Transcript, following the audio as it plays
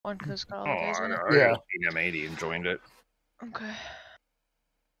One cause got all Oh, the guys in it. I just seen M80 and joined it. Okay.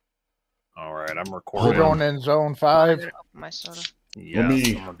 All right, I'm recording. We're going in zone 5. My soda. Yeah, I'm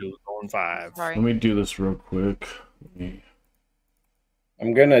gonna do zone 5. Sorry. Let me do this real quick.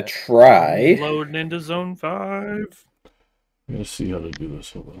 I'm gonna try. Loading into zone 5. Let's see how to do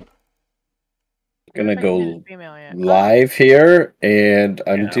this. Hold on. Gonna go live here, and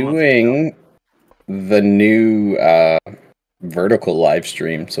I'm doing the new vertical live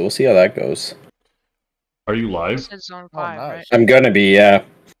stream. So we'll see how that goes. Are you live? Said zone 5, right? I'm gonna be, yeah.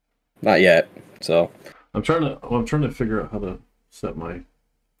 Not yet. So I'm trying to figure out how to set my.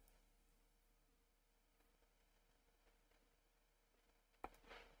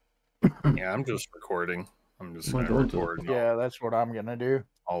 Yeah, I'm just recording. I'm just gonna record. Yeah, that's what I'm gonna do.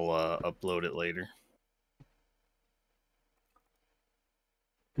 I'll upload it later.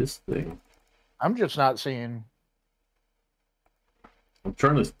 This thing. I'm just not seeing. I'm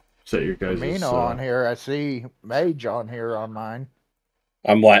trying to set your guys' Mina on here. I see Mage on here on mine.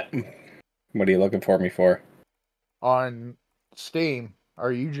 I'm what? What are you looking for me for? On Steam.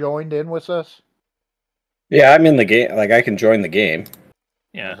 Are you joined in with us? Yeah, I'm in the game. Like, I can join the game.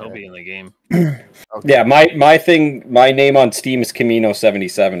 Yeah, he'll be in the game. Okay. Yeah, my thing, my name on Steam is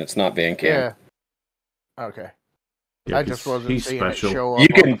Camino77. It's not Bandcamp. Yeah. Okay. Yeah, I just wasn't seeing special. it show You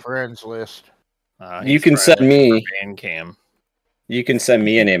up on can- the friends list. You can send me. Bandcamp. You can send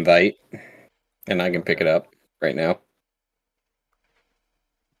me an invite, and I can pick it up right now.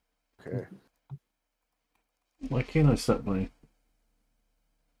 Okay. Why can't I set my?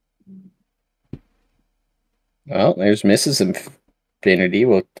 Well, there's Mrs. Infinity.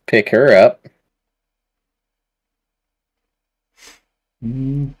 We'll pick her up.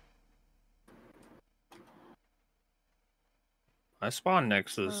 I spawned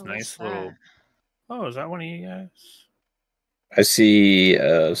next to this nice little. Oh, is that one of you guys? I see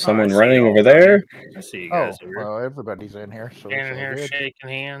someone I see running y'all over there. I see you guys Oh, over here. well, everybody's in here. So Standing here, good. shaking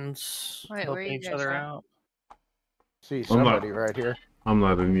hands, Wait, where helping you each guys other at? out. See somebody right here. I'm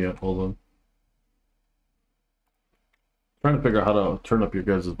not in yet. Hold on. Trying to figure out how to turn up your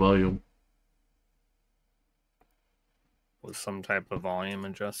guys' volume. With some type of volume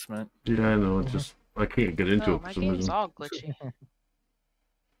adjustment. Yeah, I know. It's just I can't get into Oh, it for my some game's reason. all glitchy.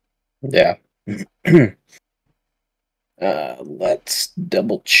 Yeah. Let's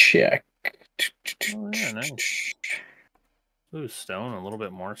double check. Oh, yeah, nice. Ooh, stone. A little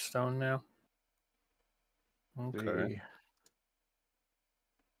bit more stone now. Okay. See.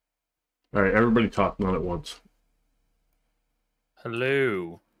 All right, everybody talk, not at once.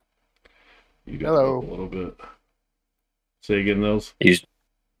 Hello. You got Hello. a little bit. Say again, those.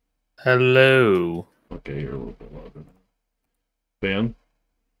 Hello. Okay, you're a little bit louder. Van.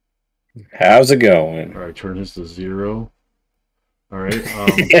 How's it going? All right, turn this to 0. All right.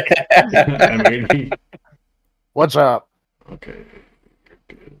 M80. What's up? Okay.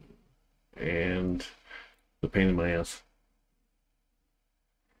 Good. And the pain in my ass.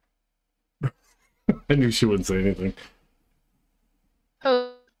 I knew she wouldn't say anything. Who?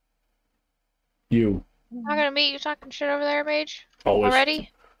 You. Not gonna meet you talking shit over there, Mage? Always. Already?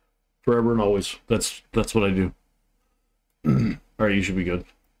 Forever and always. That's what I do. All right, you should be good.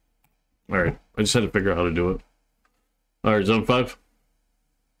 All right, I just had to figure out how to do it. All right, zone 5.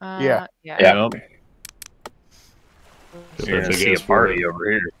 Yeah. Yeah. You're gonna see a party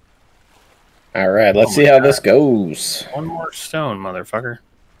over here. All right, let's see how this goes. One more stone, motherfucker.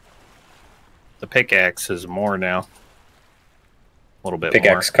 The pickaxe is more now. A little bit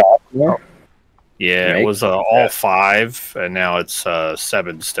Pickaxe more. cost more? Yeah, Right. it was all 5, and now it's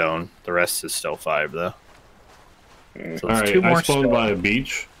 7 stone. The rest is still 5, though. So All it's right, 2 more I spawned stone. by a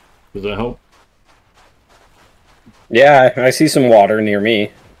beach. Does that help? Yeah, I see some water near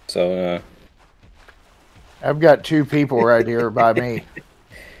me. So, I've got 2 people right here by me.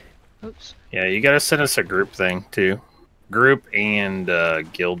 Oops. Yeah, you gotta send us a group thing, too. Group and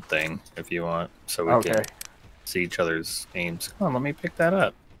guild thing, if you want, so we can see each other's names. Come on, let me pick that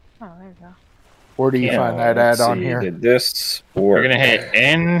up. Oh, there you go. Where do you find that let's ad on see, here? Did this You're work? gonna hit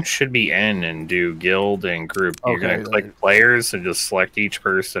N, should be N, and do guild and group. You're Okay, gonna click players and just select each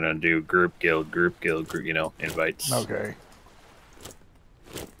person and do group, guild, you know, invites. Okay.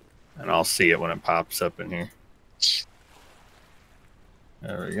 And I'll see it when it pops up in here.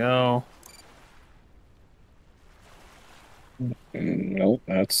 There we go. Nope,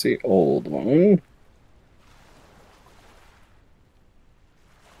 that's the old one.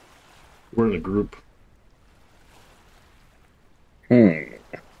 We're in a group. You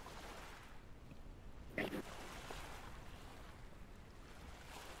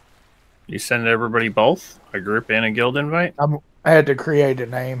send everybody both? A group and a guild invite? I had to create a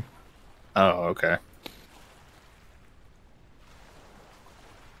name. Oh, okay.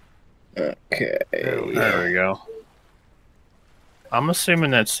 Okay. There we go. I'm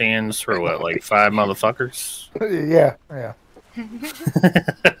assuming that stands for what, like 5 motherfuckers? Yeah, yeah.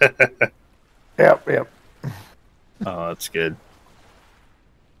 Yep. Oh, that's good.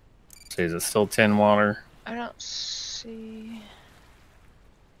 So is it still 10 water? I don't see.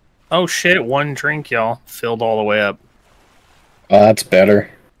 Oh shit, 1 drink, y'all. Filled all the way up. Oh, that's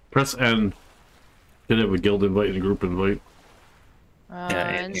better. Press N. Did have a guild invite and a group invite.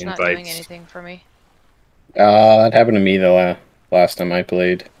 It's not doing anything for me. That happened to me the last time I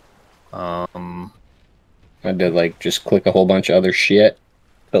played. I did like just click a whole bunch of other shit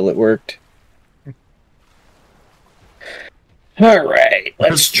till it worked. Alright,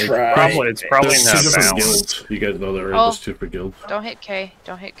 let's try. It's probably There's not 2 different balanced. guilds. You guys know that, right? Oh. There's 2 for guilds. Don't hit K.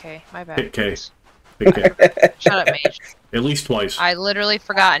 Don't hit K. My bad. Hit K. Hit K. Shut up, Mage. At least twice. I literally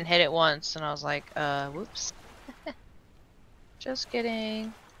forgot and hit it once, and I was like, whoops. Just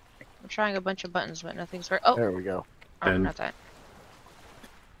kidding. I'm trying a bunch of buttons, but nothing's working. Oh, There we go. oh, not that.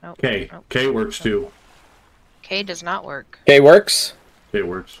 Nope. K. Nope. K works too. K does not work. K works. K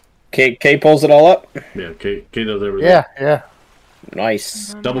works. K pulls it all up. Yeah, K does everything. Yeah.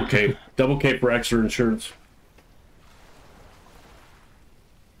 Nice. Double K. Double K for extra insurance.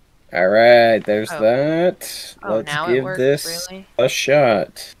 Alright, there's Oh. that. Oh, Let's now it give works, this really? a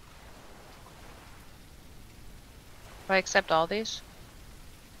shot. Do I accept all these?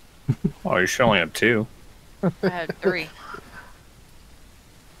 Oh, you should only have 2. I had 3.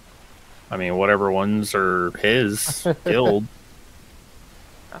 I mean, whatever ones are his guild.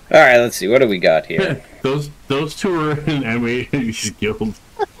 Alright, let's see. What do we got here? those 2 are in M80's guild.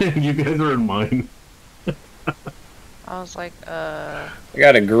 And you guys are in mine. I was like, We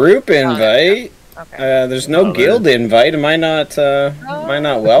got a group invite. okay. There's no guild invite. Am I not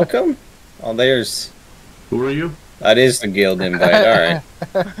welcome? Oh, there's... Who are you? That is the guild invite.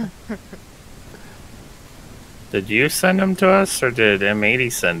 Alright. Did you send them to us, or did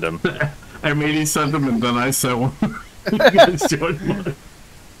M80 send them? M80 sent them, and then I sent one. You guys joined mine.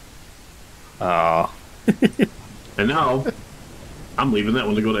 Oh. And now, I'm leaving that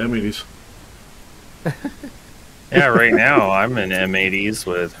one to go to M80's. Yeah, right now I'm in M80s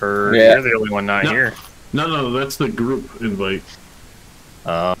with her. Yeah. You're the only one not here. No, that's the group invite.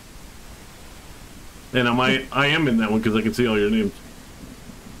 And I am in that one because I can see all your names.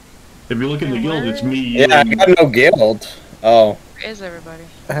 If you look in the guild, it's me. You, Yeah, I got no guild. Oh. Where is everybody?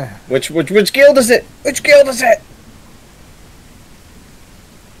 Which guild is it? Which guild is it?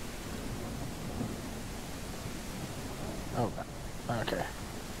 Oh, okay.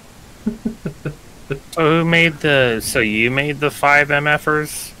 Who made the? So you made the 5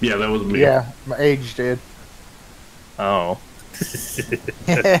 MFers? Yeah, that was me. Yeah, my age did. Oh.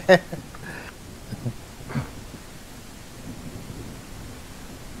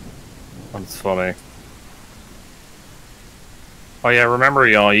 That's funny. Oh yeah, remember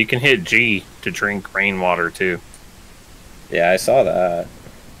y'all, you can hit G to drink rainwater too. Yeah, I saw that.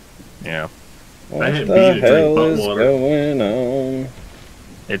 Yeah. What hit the B to drink hell hot is water. going on?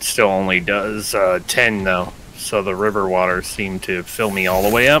 It still only does 10 though. So the river water seemed to fill me all the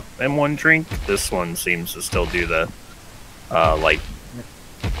way up in one drink. This one seems to still do the like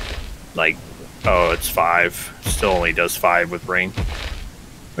oh, it's 5. Still only does 5 with rain.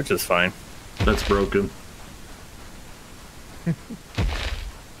 Which is fine. That's broken.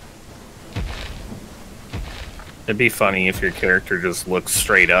 It'd be funny if your character just looks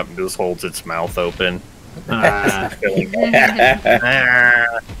straight up and just holds its mouth open. Ah,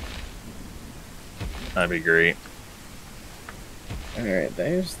 That'd be great. Alright,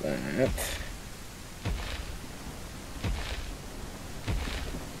 there's that.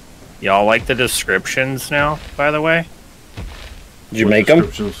 Y'all like the descriptions now, by the way? Did you make them?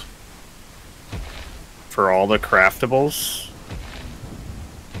 descriptions? For all the craftables?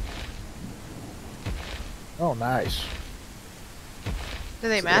 Oh, nice. Do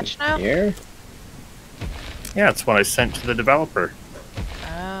they match now? Here? Yeah, it's what I sent to the developer.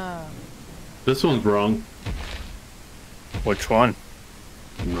 Oh. This one's wrong. Which one?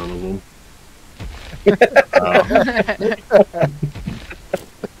 None of them. Oh.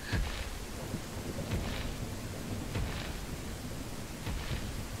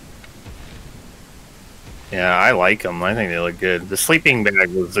 Yeah, I like them. I think they look good. The sleeping bag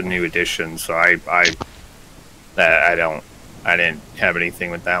was a new addition, so I didn't have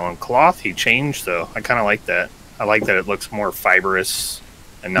anything with that one. Cloth he changed though. I kind of like that. I like that it looks more fibrous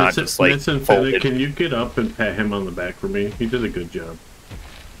and not just like Listen, folded. can you get up and pat him on the back for me? He did a good job.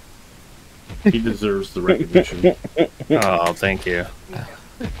 He deserves the recognition. Oh, thank you. I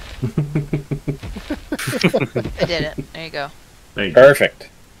did it. There you go. Thank you. Perfect.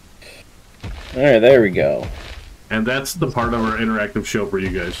 All right, there we go. And that's the part of our interactive show for you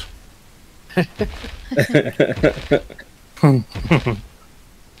guys.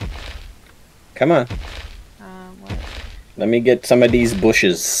 Come on. What? Let me get some of these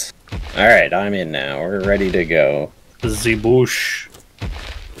bushes. All right, I'm in now. We're ready to go. The bush.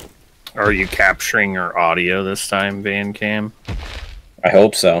 Are you capturing your audio this time, Van Cam? I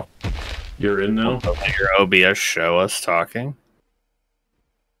hope so. You're in now? Let your OBS show us talking.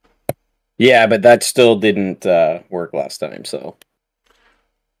 Yeah, but that still didn't work last time, so.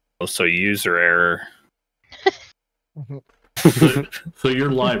 Also, user error. So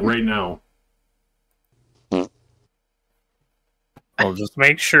you're live right now. Well, just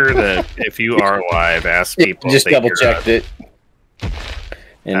make sure that if you are live, ask people. Just double checked it.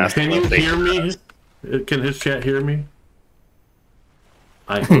 And Can you hear me? Can his chat hear me?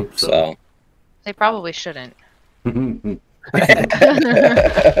 I hope so. They probably shouldn't. So.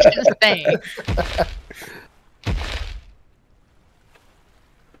 Just saying.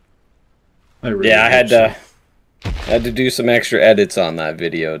 Yeah, I had to do some extra edits on that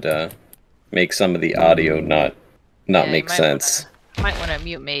video to make some of the audio not make sense. Might want to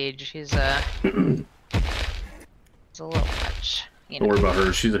mute Mage. He's it's a little much. You know. Don't worry about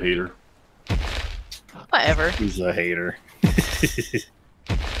her. She's a hater. Whatever. He's a hater.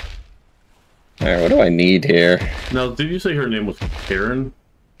 Alright, what do I need here? Now, did you say her name was Karen?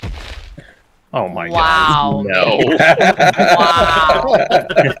 Oh my wow, god. No.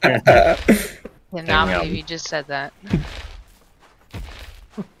 Wow. Cannot believe you just said that.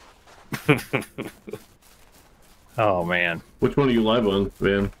 Oh man. Which one are you live on,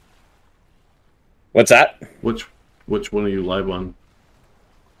 Van? What's that? Which one are you live on?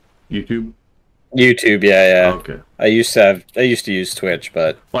 YouTube? YouTube, yeah. Okay. I used to use Twitch,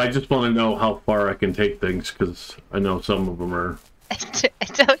 but Well, I just want to know how far I can take things, because I know some of them are... I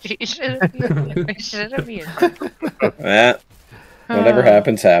told you, you should have muted. You should have muted. whatever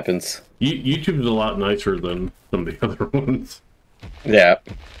happens, happens. YouTube's a lot nicer than some of the other ones. Yeah.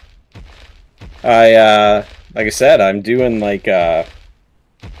 Like I said, I'm doing like a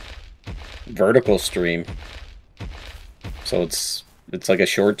vertical stream. So it's like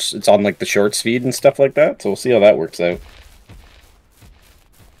it's on like the shorts feed and stuff like that. So we'll see how that works out.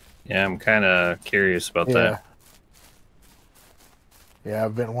 Yeah, I'm kind of curious about that. Yeah,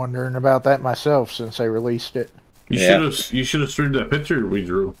 I've been wondering about that myself since they released it. You should have streamed that picture we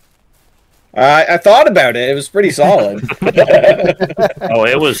drew. I thought about it. It was pretty solid. Oh,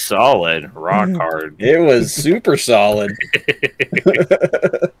 it was solid. Rock hard. It was super solid.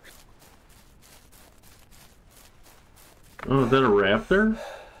 Oh, is that a raptor?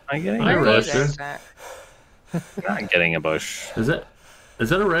 I'm getting Hi, a bush. raptor. Not getting a bush. Is that a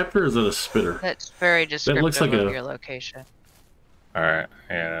raptor or is that a spitter? That's very descriptive looks like of your location. Alright,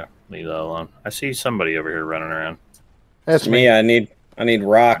 yeah, leave that alone. I see somebody over here running around. That's Me, I need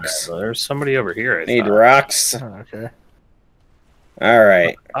rocks. So there's somebody over here. I Need thought. rocks. Okay. All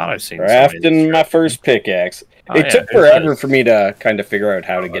right. I thought I've seen somebody Crafting my first pickaxe. It took forever for me to kind of figure out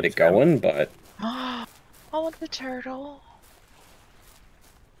how to get it going, but I want the turtle.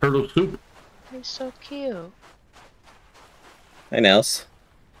 Turtle soup. He's so cute. hey Nels.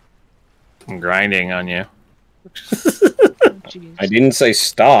 I'm grinding on you. Jeez. I didn't say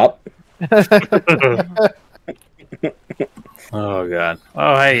stop. Oh god.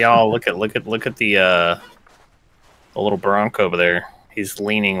 Oh hey y'all, look at the little bronco over there. He's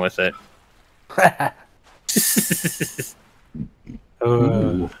leaning with it.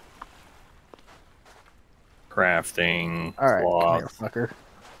 Ooh. Crafting. All right, cloth. come here, fucker.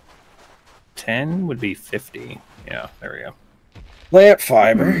 10 would be 50. Yeah, there we go. Plant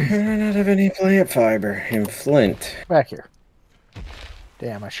fiber. I do not have any plant fiber in flint. Back here.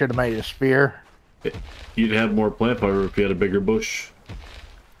 Damn, I should have made a spear. You'd have more plant fiber if you had a bigger bush.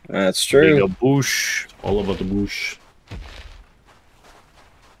 That's Big true. a bush. All about the bush.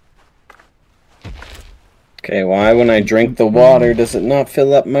 Okay, why when I drink the water does it not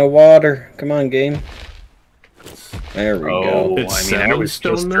fill up my water? Come on, game. There we go. It's I mean, I 7 was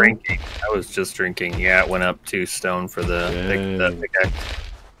stone just now? drinking. I was just drinking. Yeah, it went up 2 stone for the pickaxe.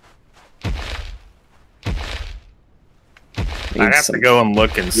 I'd have to go and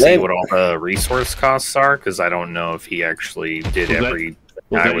look and see what all the resource costs are, because I don't know if he actually did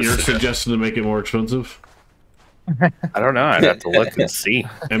Was that your suggestion to make it more expensive? I don't know. I'd have to look and see.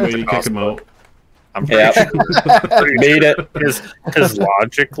 And maybe kick him out. I'm pretty Yeah. sure. Made it. Because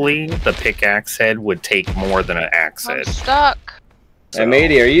logically, the pickaxe head would take more than an axe I'm head. stuck. Hey,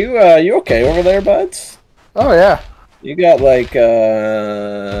 matey, are you okay over there, buds? Oh yeah. You got like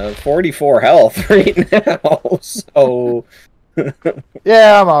 44 health right now, so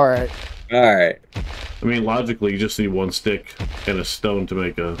Yeah, I'm all right. all right. I mean, logically, you just need one stick and a stone to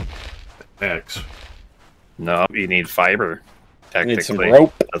make a axe. No, you need fiber. Technically, Need some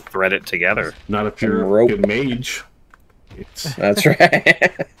rope to thread it together. Not if you're a rope. fucking mage. That's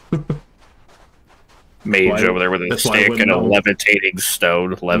right. Mage over there with a that's why I stick wouldn't and a know. levitating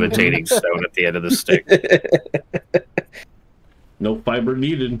stone at the end of the stick. No fiber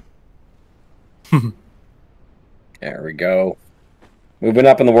needed. There we go. Moving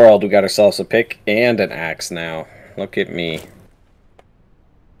up in the world, we got ourselves a pick and an axe now. Look at me.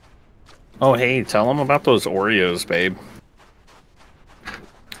 Oh, hey, tell them about those Oreos, babe.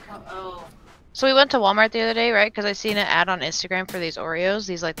 So we went to Walmart the other day, right? Because I seen an ad on Instagram for these Oreos,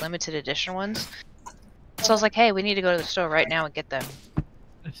 these like limited edition ones. So I was like, hey, we need to go to the store right now and get them.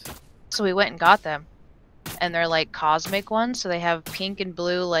 So we went and got them. And they're like cosmic ones, so they have pink and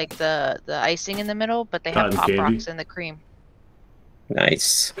blue like the icing in the middle, but they have Cotton Pop candy. Rocks in the cream.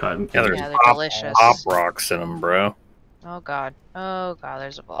 Nice. Cotton Yeah, candy. there's Yeah, they're pop, delicious. pop rocks in them, bro. Oh god. Oh god,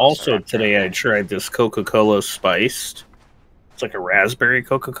 there's a Velociraptor. Also, today I tried this Coca-Cola spiced. It's like a raspberry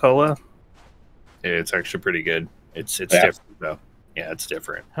Coca-Cola. It's actually pretty good. It's different, though. Yeah, it's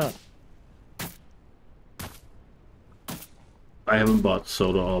different. Huh. I haven't bought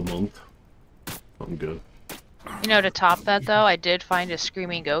soda all month. I'm good. You know, to top that though, I did find a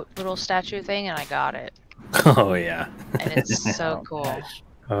screaming goat little statue thing, and I got it. Oh, yeah. And it's so cool.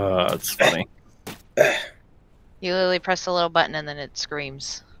 It's funny. You literally press the little button and then it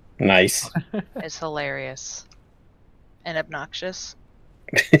screams. Nice. It's hilarious. And obnoxious.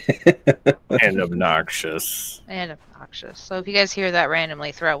 And obnoxious. And obnoxious. So if you guys hear that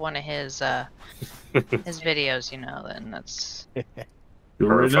randomly throughout one of his videos, you know, then that's... Do it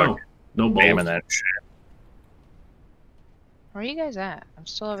right now. No balls. Bamming that shit. Where are you guys at? I'm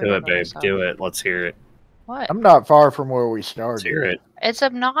still over Do here it, by babe. myself. Do it. Let's hear it. What? I'm not far from where we Let's started. hear it. It's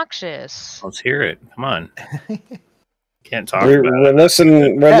obnoxious. Let's hear it. Come on. Can't talk We're about it.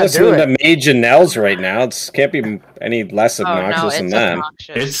 listening Yeah, listening do to Mage and Nels right now. It can't be any less Oh no, obnoxious it's than them.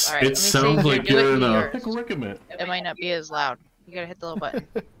 obnoxious. Alright, It let me see sounds if like do it you're in in a yours. pickle recommend. It might not be as loud. You gotta hit the little button.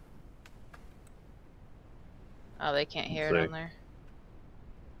 Oh, they can't hear it on there.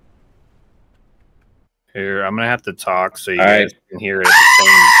 Here, I'm gonna have to talk so you All guys can hear it at the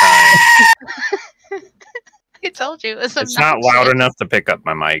same time. I told you, it's It's not loud enough to pick up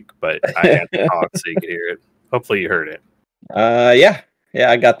my mic, but I have to talk so you can hear it. Hopefully you heard it. Yeah,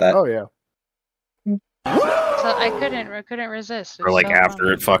 I got that. Oh yeah. So I couldn't resist. Or It's like so after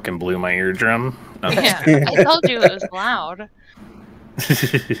funny. it fucking blew my eardrum. Yeah, I told you it was loud.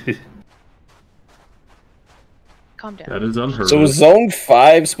 Calm down. That is unheard So of. is Zone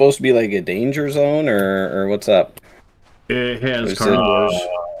 5 supposed to be like a danger zone, or what's up? It has Is it- carnivores.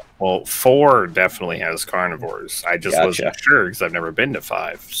 Well, 4 definitely has carnivores. I just wasn't sure because I've never been to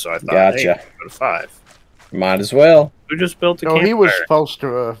 5. So I thought, hey, Gotcha. go to 5. Might as well. Who just built a No, campfire? he was supposed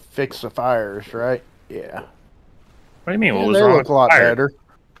to fix the fires, right? Yeah. What do you mean? What Yeah, was they wrong look with a lot the fire? better.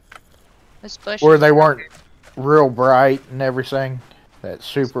 This bush Where is they weren't real bright and everything. That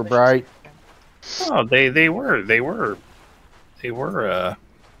super bright. Oh, they were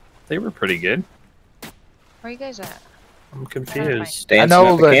pretty good. Where are you guys at? I'm confused. I Dancing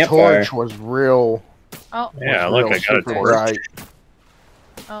know at the the campfire. torch was real. Oh, Yeah, was look, real I got a super torch. bright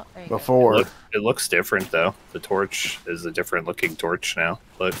oh, there you go. before. It looks different though. The torch is a different looking torch now.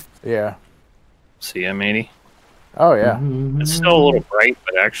 Look, Yeah. see ya, matey? Oh yeah. It's still a little bright,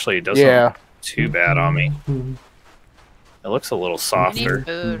 but actually it doesn't Yeah. look too bad on me. It looks a little I need softer,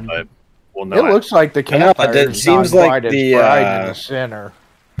 food. but well, It no. looks like the I know, it campfire is seems not like quite as the, bright in the center.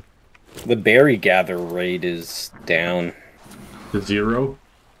 The berry gather rate is down. To 0.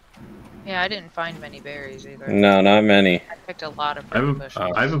 Yeah, I didn't find many berries either. No, not many. I picked a lot of I haven't, bushes.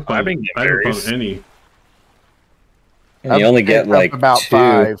 I haven't I've found, been getting I haven't berries. found any. And you only get picked up like about 2.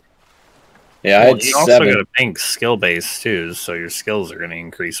 5. Yeah, I Well, had you also 7. got to think skill base too, so your skills are going to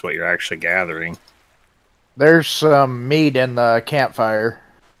increase what you're actually gathering. There's some meat in the campfire.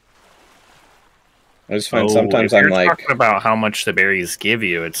 I just find Oh, sometimes if I'm you're like, talking about how much the berries give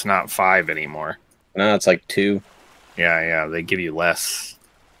you, it's not 5 anymore. no, it's like 2. Yeah, they give you less.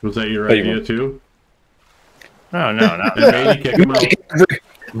 Was that your But you idea won't- too? No, not And maybe kick him out.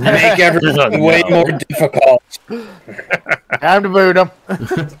 Make everything way No. more difficult. Time to boot them.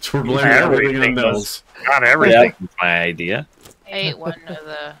 We're blaming everything on Nels. Not everything is my idea. I ate one of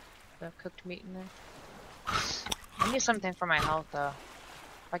the cooked meat in there. I need something for my health though.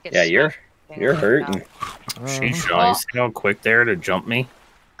 If I get Yeah, snapped, you're I'll get hurting. out. Sheesh, you see how quick there to jump me?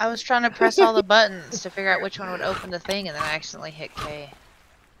 I was trying to press all the buttons to figure out which one would open the thing, and then I accidentally hit K.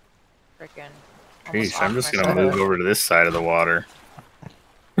 Freaking. Sheesh, I'm just gonna move over to this side of the water.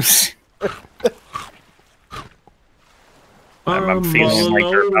 I'm feeling like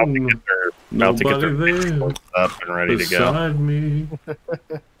they're about to get their up and ready to go. Me.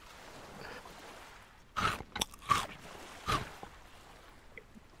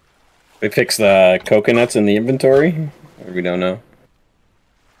 They fixed the coconuts in the inventory? Or we don't know.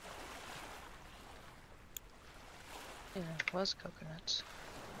 Yeah, it was coconuts.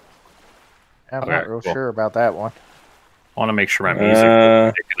 I'm not real sure about that one. I want to make sure my music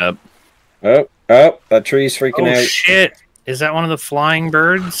is picking up. Oh, that tree's freaking out. Oh shit! Is that one of the flying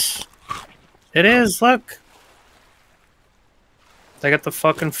birds? It is, look! They got the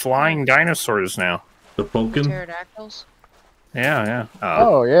fucking flying dinosaurs now. They're poking? Pterodactyls? Yeah, yeah.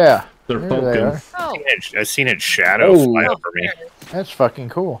 Oh, yeah. They're poking. I've seen its shadow fly over me. That's fucking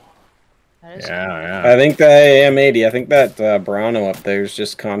cool. Yeah. I think that AM80, I think that Brano up there is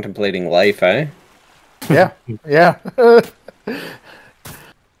just contemplating life, eh? Yeah, yeah.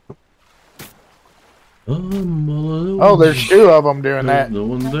 Oh, there's two of them doing that. No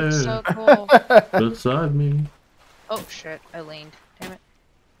one there. So cool. Beside me. Oh shit! I leaned. Damn it.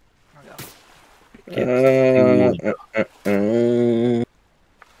 There we go.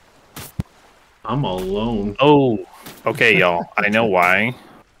 I'm alone. Oh, okay, y'all. I know why.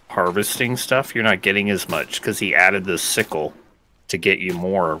 Harvesting stuff, you're not getting as much because he added the sickle to get you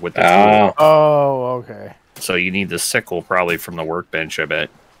more with the tool. Oh, okay. So you need the sickle probably from the workbench, I bet.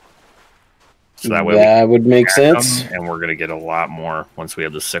 So that way that would make sense. And we're gonna get a lot more once we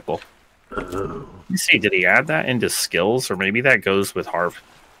have the sickle. Let me see, did he add that into skills, or maybe that goes with I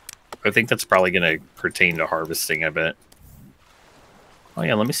think that's probably gonna pertain to harvesting, I bet. Oh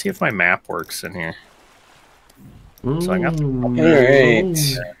yeah, let me see if my map works in here. So I got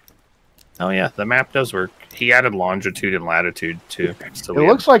Oh yeah, the map does work. He added longitude and latitude too. So it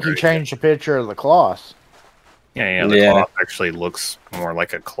looks like he changed the picture of the cloth. Yeah, the cloth actually looks more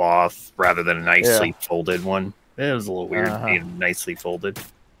like a cloth rather than a nicely folded one. It was a little weird being nicely folded.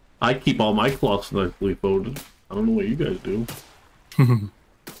 I keep all my cloths nicely folded. I don't know what you guys do.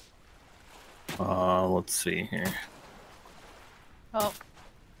 Let's see here. Oh.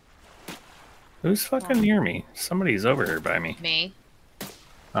 Who's fucking near me? Somebody's over here by me. Me.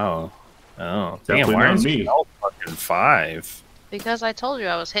 Oh. Definitely damn, why is me. it all fucking 5? Because I told you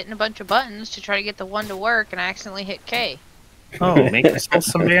I was hitting a bunch of buttons to try to get the one to work, and I accidentally hit K. Oh, make yourself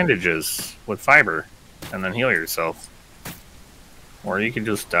some bandages with fiber, and then heal yourself. Or you can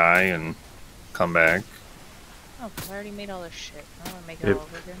just die and come back. Oh, because I already made all this shit. I don't want to make it all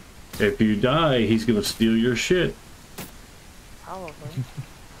over again. If you die, he's gonna steal your shit. Probably.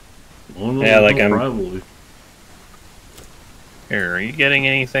 Oh, no, yeah, like I'm... Probably. Here, are you getting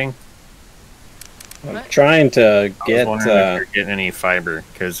anything? I'm trying to get... I was wondering if you're getting any fiber,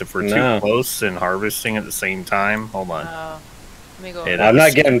 because if we're too close and harvesting at the same time... Hold on. Let me go. I'm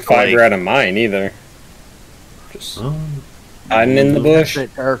not getting fiber out of mine, either. Just hiding in the bush.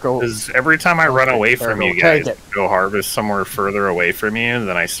 Because every time I run away from you guys to go harvest somewhere further away from you,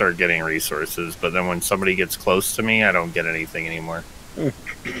 then I start getting resources. But then when somebody gets close to me, I don't get anything anymore.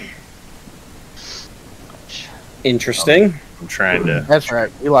 Interesting. I'm trying to... That's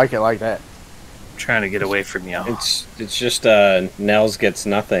right. You like it like that. Trying to get away from y'all. It's just Nels gets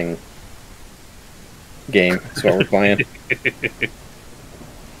nothing game. That's what we're playing.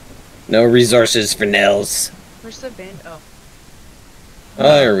 No resources for Nels. Where's the band? Oh.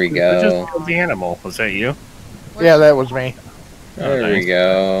 There we go. Who just killed the animal? Was that you? Yeah, that was me. There we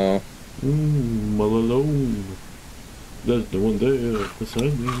go. All alone. There's the one there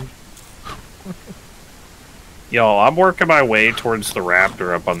beside me. Y'all, I'm working my way towards the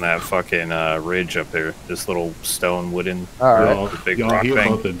raptor up on that fucking ridge up there. This little stone wooden big rock thing.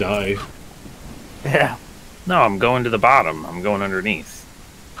 About to die. Yeah. No, I'm going to the bottom. I'm going underneath.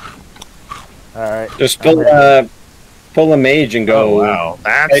 Alright. Just pull a mage and go. Oh, wow.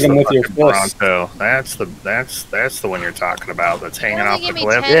 That's him the with your fucking Bronto. That's the one you're talking about. That's hanging off the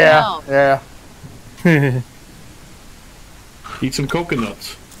cliff. Yeah. Eat some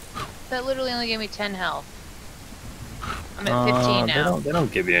coconuts. That literally only gave me 10 health. I'm at 15 now. They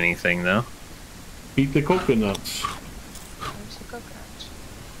don't give you anything, though. Eat the coconuts. Where's the coconuts?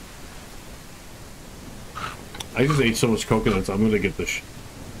 I just ate so much coconuts, I'm gonna get this.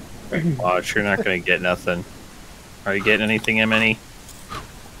 Watch, you're not gonna get nothing. Are you getting anything, Emily?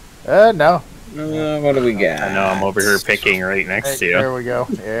 No. What do we got? I know, I'm over here picking right next to you. There we go.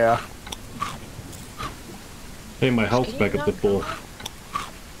 Yeah. Hey, my health's back up to full.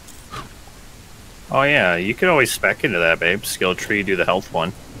 Oh yeah, you could always spec into that, babe. Skill tree, do the health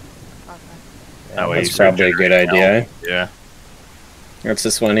one. Okay. That way That's probably a good idea. Yeah. What's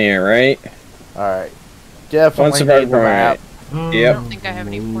this one here, right? Alright. Definitely need the map. I Yep. don't think I have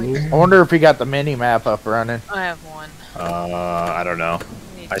any points. I wonder if he got the mini map up running. I have one. I don't know.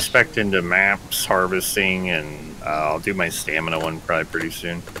 I spec'd into maps, harvesting, and I'll do my stamina one probably pretty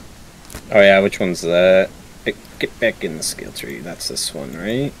soon. Oh yeah, which one's that? Get back in the skill tree. That's this one,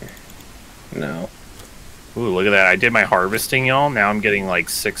 right? No. Ooh, look at that. I did my harvesting, y'all. Now I'm getting like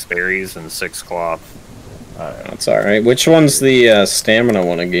 6 berries and 6 cloth. That's alright. Which one's the stamina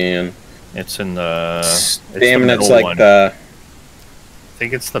one again? It's in the... Stamina's like one. the... I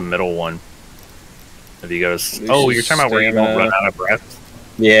think it's the middle one. If you go to... Oh, you're talking about where you won't run out of breath?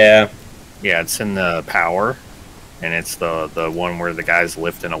 Yeah. Yeah, it's in the power. And it's the one where the guy's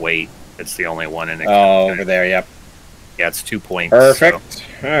lifting a weight. It's the only one in it. Oh, over there, yep. Yeah, it's 2 points. Perfect. So.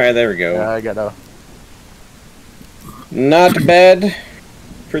 Alright, there we go. Yeah, I gotta... Not bad.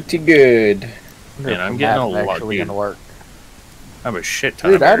 Pretty good. Man, I'm getting a lot, actually dude. gonna work. I have a shit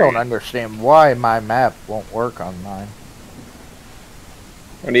ton Dude, of I don't berries. understand why my map won't work on mine.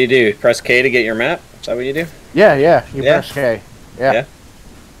 What do? Press K to get your map? Is that what you do? Yeah, yeah. You Yeah. press K. Yeah.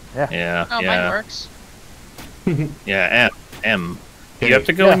 Yeah, Oh, yeah. mine works. Yeah, M. You have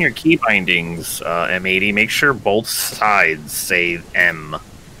to go in your key bindings, M80. Make sure both sides say M.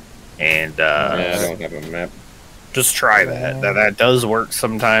 And Yeah, I don't have a map. just try that. That does work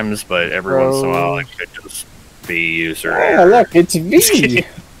sometimes, but every once in a while it could just be user Oh, error. look, it's V.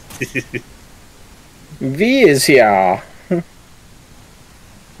 V is here.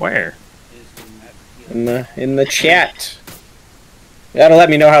 Where? In the chat. You gotta let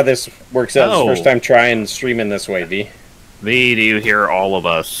me know how this works out. It's the Oh. first time trying streaming this way, V. V, do you hear all of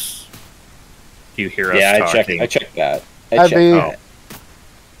us? Do you hear us Yeah, talking? I checked that. Hi, checked V. that.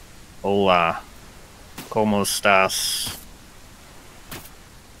 Hola. ¿Cómo estás?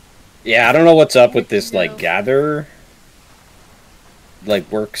 Yeah, I don't know what's up with this, like, gather. Like,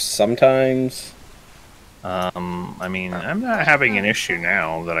 works sometimes. I mean, I'm not having an issue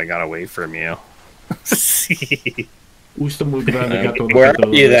now that I got away from you. Where are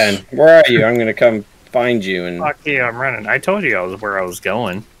you then? Where are you? I'm gonna come find you and... Fuck yeah, I'm running. I told you I was where I was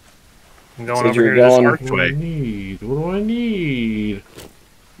going. I'm going Said over you here were to this going- archway. What do I need?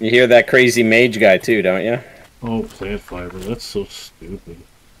 You hear that crazy mage guy too, don't you? Oh, plant fiber. That's so stupid.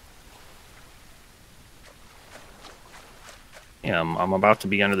 Yeah, I'm about to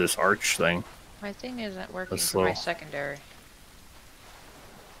be under this arch thing. My thing isn't working That's for my slow. secondary.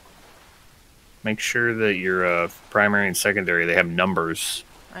 Make sure that your primary and secondary, they have numbers.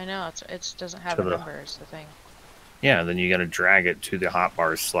 I know, it doesn't have To a the- number, is the thing. Yeah, then you gotta drag it to the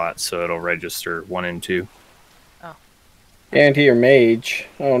hotbar slot so it'll register 1 and 2. And to your mage.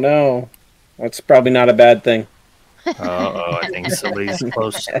 Oh no. That's probably not a bad thing. Uh-oh, I think somebody's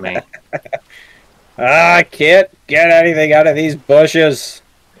close to me. Ah, I can't get anything out of these bushes.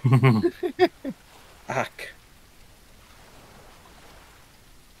 Fuck.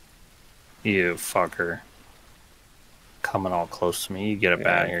 You fucker. Coming all close to me. You get it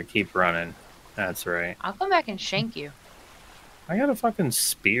back here. Keep running. That's right. I'll come back and shank you. I got a fucking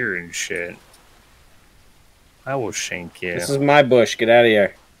spear and shit. I will shank you. This is my bush. Get out of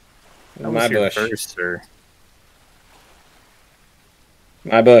here. This That is was my your bush. first, sir.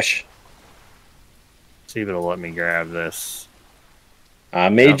 My bush. See if it'll let me grab this.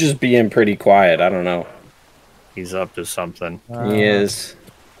 Mage is being pretty quiet. I don't know. He's up to something. He is.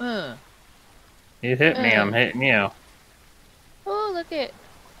 You hit me, I'm hitting you. Oh, look it.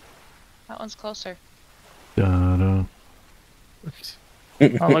 That one's closer. Da-da.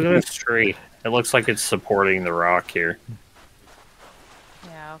 Oh, look at this tree. It looks like it's supporting the rock here.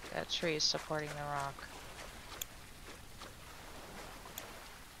 Yeah, that tree is supporting the rock.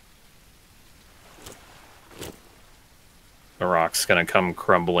 The rock's gonna come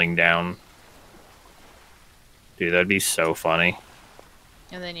crumbling down. Dude, that'd be so funny.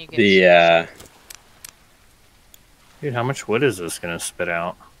 And then you get The, Dude, how much wood is this gonna spit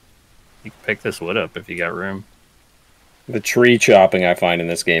out? You can pick this wood up if you got room. the tree chopping I find in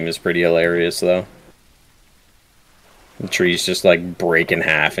this game is pretty hilarious, though. The trees just, like, break in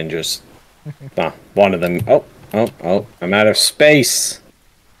half and just... one of them... Oh, I'm out of space.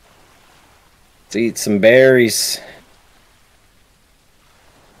 Let's eat some berries.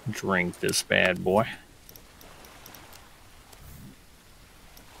 Drink this bad boy.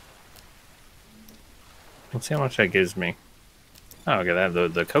 Let's see how much that gives me. Oh, look at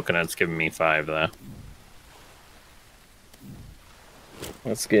that. The coconut's giving me 5, though.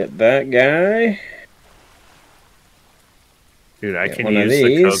 Let's get that guy. Dude, I Get can one of use the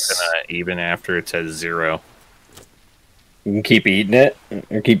these. coconut even after it says 0. You can keep eating it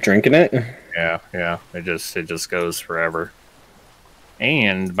or keep drinking it. Yeah. It just goes forever.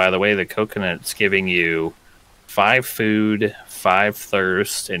 And by the way, the coconut's giving you 5 food, 5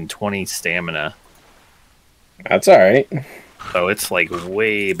 thirst, and 20 stamina. That's all right. So it's like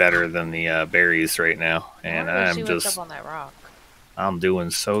way better than the berries right now. And I see what's up on that rock. I'm doing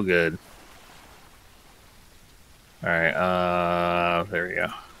so good. All right, there we go.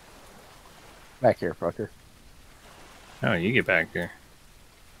 Back here, fucker. Oh, you get back here.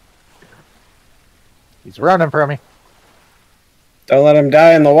 He's running from me. Don't let him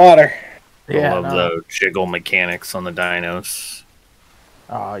die in the water. Yeah, I love no. the jiggle mechanics on the dinos.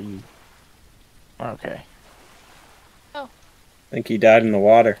 Oh, you. Okay. I think he died in the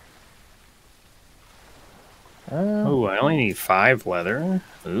water. Oh, I only need 5 leather.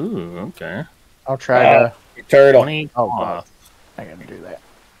 Ooh, okay. I'll try to. Turtle. 20 Oh, God. cloth. I gotta do that.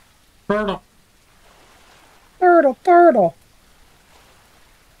 Turtle. Turtle.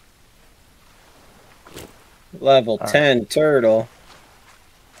 Level All 10 turtle.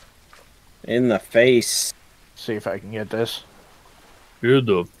 In the face. See if I can get this. In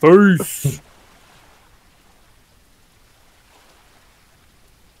the face.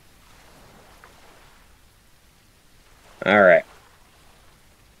 Alright.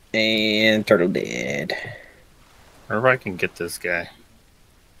 And turtle dead. Or if I can get this guy.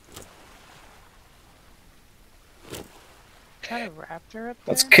 Got a raptor up there?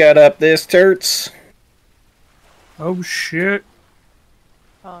 Let's cut up this turts. Oh shit!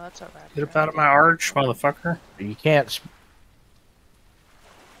 Oh, that's a raptor. Get up out of my arch, motherfucker! You can't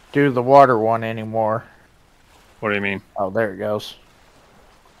do the water one anymore. What do you mean? Oh, there it goes.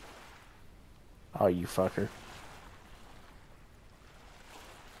 Oh, you fucker.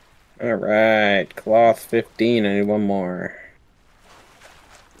 Alright. Cloth 15. I need one more.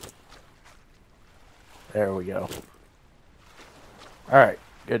 There we go. Alright,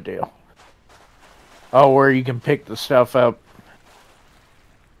 good deal. Oh, where you can pick the stuff up.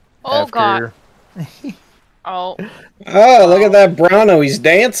 Oh, after. God. Oh. Oh, look at that Browno. He's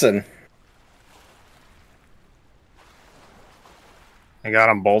dancing. I got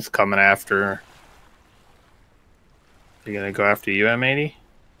them both coming after. You gonna go after you, M80?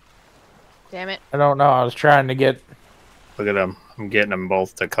 Damn it. I don't know. I was trying to get. Look at them. I'm getting them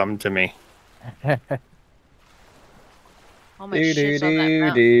both to come to me. All my Do shit's do on that do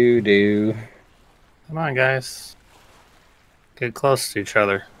mountain. do do. Come on, guys. Get close to each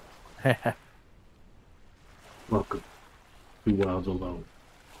other. Welcome to Wild Alone.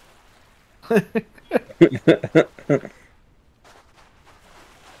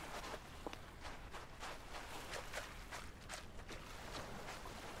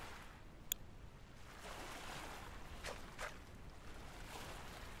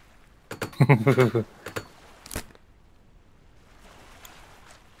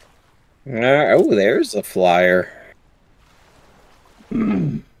 Oh, there's a flyer.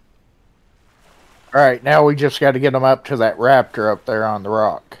 Alright, now we just got to get them up to that raptor up there on the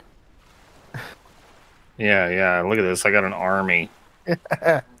rock. Yeah. Look at this. I got an army.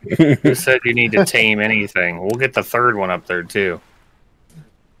 Who said you need to tame anything? We'll get the third one up there, too.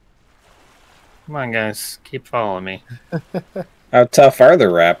 Come on, guys. Keep following me. How tough are the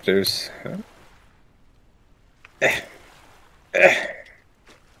raptors?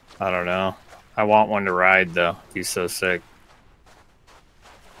 I don't know. I want one to ride, though. He's so sick.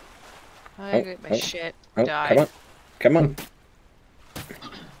 I get my shit. Oh, Died. come on.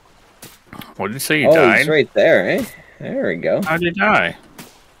 What did you say? You Oh, died? he's right there, eh? There we go. How'd you die?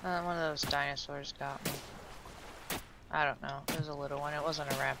 One of those dinosaurs got me. I don't know. It was a little one. It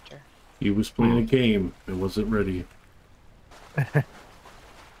wasn't a raptor. He was playing a game. It wasn't ready.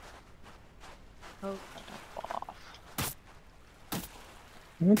 Oh, off.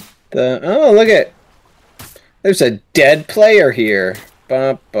 Oh, look at. There's a dead player here.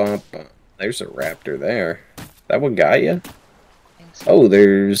 Bum, bum, bum. There's a raptor there. That one got you? Oh,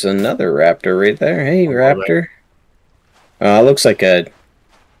 there's another raptor right there. Hey, raptor. Looks like a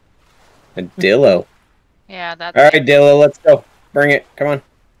dillo. Yeah, that's All right, dillo, let's go. Bring it. Come on.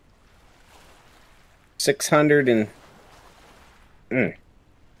 600 and.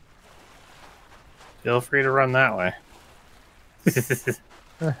 Feel free to run that way.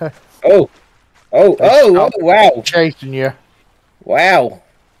 Oh, wow. Chasing you. Wow.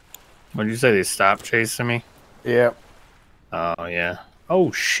 What did you say? They stopped chasing me? Yep. Oh, yeah.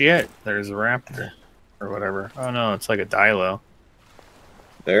 Oh, shit. There's a raptor. Or whatever. Oh, no. It's like a dilo.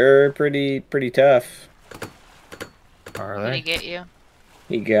 They're pretty tough. Are Did he they? get you?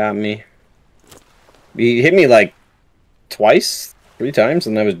 He got me. He hit me like twice, 3 times,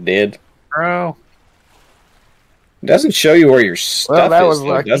 and I was dead. Bro. It doesn't show you where your stuff that is, was though,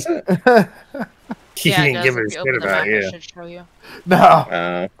 lucky. does it? He Yeah, it didn't does. give a If you shit open the about map, it you. should show you.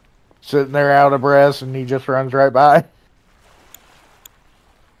 No. Sitting there out of breath, and he just runs right by.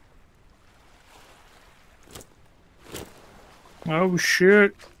 Oh,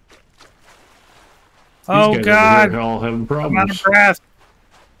 shit. These Oh, guys God. over here all having I'm problems. out of breath.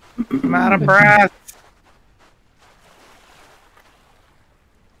 I'm out of breath.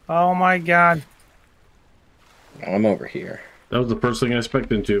 Oh, my God. I'm over here. That was the first thing I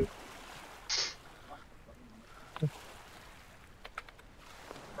expected to.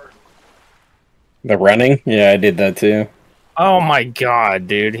 The running? Yeah, I did that too. Oh, my God,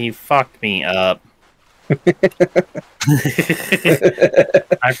 dude. He fucked me up. I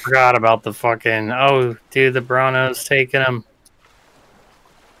forgot about the fucking... Oh, dude, the Brono's taking him.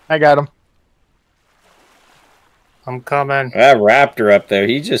 I got him. I'm coming. That raptor up there,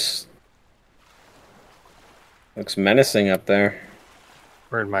 he just looks menacing up there.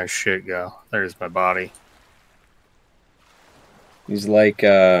 Where'd my shit go? There's my body. He's like,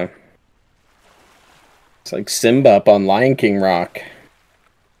 it's like Simba up on Lion King Rock.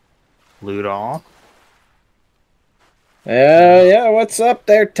 Loot all? Yeah, what's up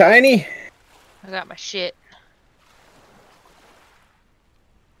there, Tiny? I got my shit.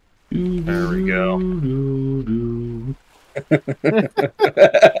 There we go.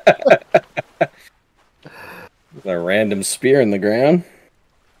 A random spear in the ground.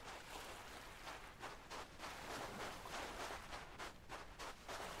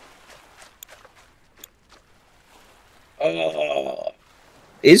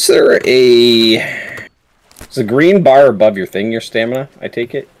 Is there a... Is the green bar above your thing your stamina, I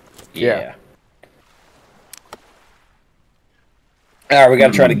take it? Yeah. Alright, we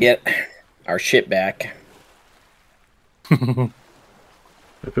gotta try to get our shit back. I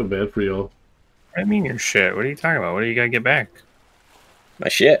feel bad for y'all. I mean your shit. What are you talking about? What do you gotta get back? My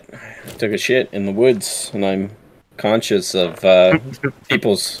shit. I took a shit in the woods, and I'm conscious of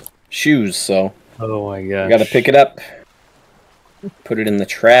people's shoes, so Oh my god. I gotta pick it up. Put it in the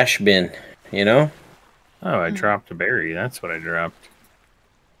trash bin, you know? Oh, I dropped a berry. That's what I dropped.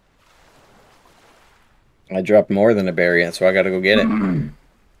 I dropped more than a berry, so I gotta go get it.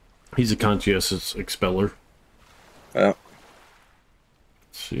 He's a conscientious expeller. Well,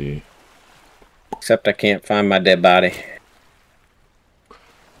 Let's see. except I can't find my dead body.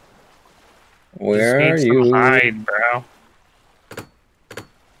 Where are Just need you? some hide, bro.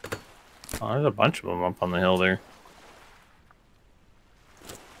 Oh, there's a bunch of them up on the hill there.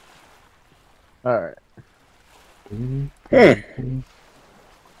 All right. I'm gonna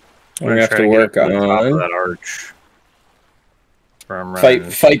have to work on top of on that arch. That's where I'm running.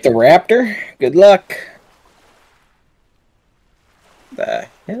 fight the raptor. Good luck. The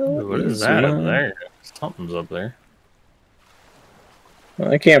hell? Ooh, what is that up mine? there? Something's up there.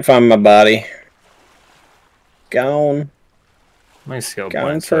 Well, I can't find my body. Gone. My skill Gone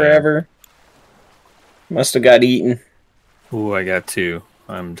points forever. Must have got eaten. Ooh, I got 2.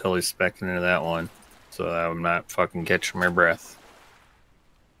 I'm totally specking into that one, so that I'm not fucking catching my breath.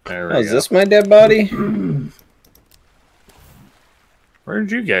 There we Oh, is go. this my dead body? Where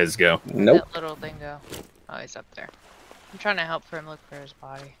did you guys go? Where'd Nope. that little thing go? Oh, he's up there. I'm trying to help for him look for his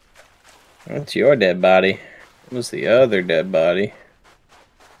body. That's your dead body. What was the other dead body?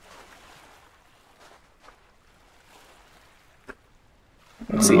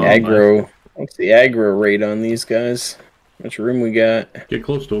 What's the aggro? What's the aggro rate on these guys? How much room we got? Get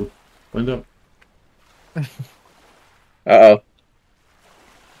close to him. Find out. Uh-oh.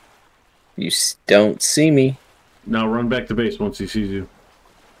 You don't see me. Now run back to base once he sees you.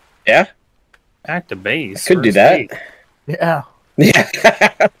 Yeah? Back to base. I could do Where's that. base? Yeah.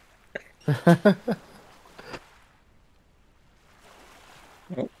 Yeah.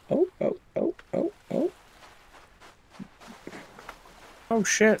 Oh. Oh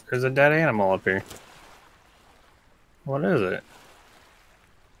shit, there's a dead animal up here. What is it?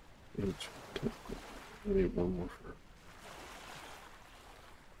 I need one more for...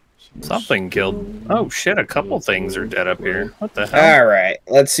 Something killed. Oh shit, a couple things are dead up here. What the hell? Alright,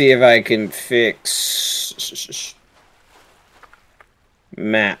 let's see if I can fix...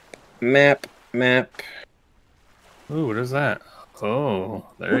 Map. Ooh, what is that? Oh,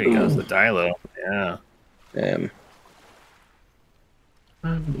 there he goes, the Dilo. Yeah.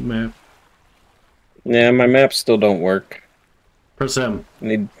 Map. Yeah, my maps still don't work. Press M.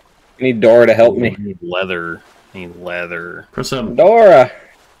 I need Dora to help me. I need leather. I need leather. Press M. Dora!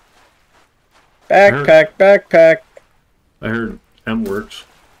 Backpack. I heard M works.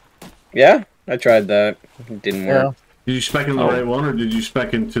 Yeah, I tried that. It didn't work. Did you spec in the right one, or did you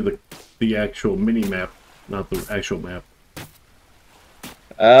spec into the actual mini map, not the actual map?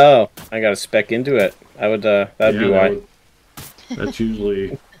 Oh, I got to spec into it. I would. That'd be why. That's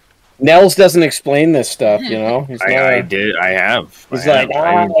usually. Nels doesn't explain this stuff, you know. I did. I have. He's like,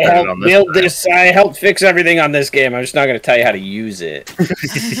 I helped build this. I helped fix everything on this game. I'm just not going to tell you how to use it.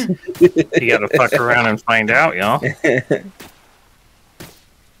 You got to fuck around and find out, y'all.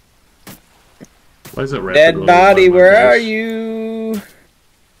 Why is that dead body? Where are you?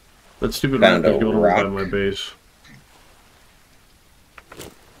 That stupid raptor's going over by my base.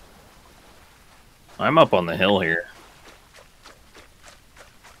 I'm up on the hill here.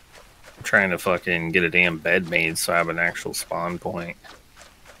 I'm trying to fucking get a damn bed made so I have an actual spawn point.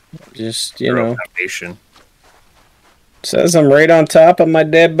 Just, you know. Foundation. Says I'm right on top of my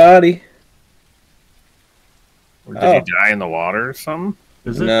dead body. Or did you die in the water or something?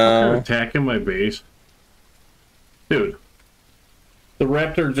 Is that fucker attacking my base? Dude. The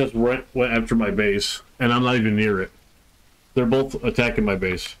raptor just went after my base, and I'm not even near it. They're both attacking my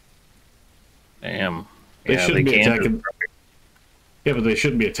base. Damn. They shouldn't be attacking. Yeah, but they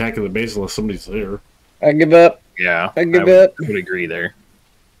shouldn't be attacking the base unless somebody's there. I give up. Yeah, I give up. I would agree there.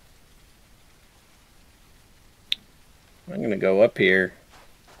 I'm gonna go up here.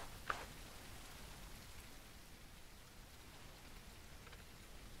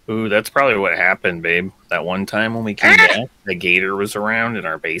 Ooh, that's probably what happened, babe. That one time when we came back, the gator was around and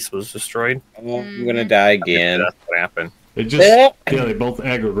our base was destroyed. Oh, I'm gonna die again. That's what happened. It just yeah, they both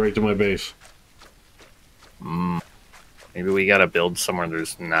aggroed right to my base. Maybe we gotta build somewhere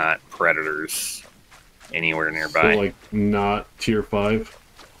there's not predators anywhere nearby. So, like, not tier 5.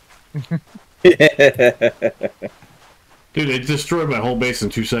 Dude, it destroyed my whole base in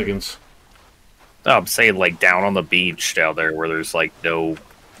 2 seconds. Oh, I'm saying like down on the beach down there where there's like no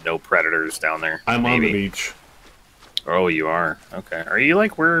predators down there. I'm on the beach. Oh, you are? Okay. Are you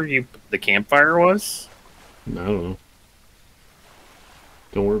like where the campfire was? I don't know.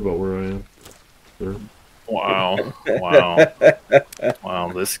 Don't worry about where I am. Sure. Wow. Wow.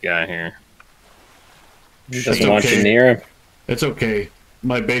 Wow, this guy here. Doesn't want you near him. It's okay.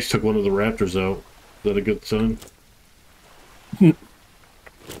 My base took one of the raptors out. Is that a good sign? When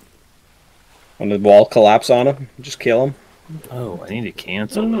the wall collapse on him, just kill him. Oh, I need to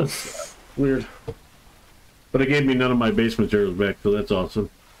cancel this. Weird. But it gave me none of my base materials back, so that's awesome.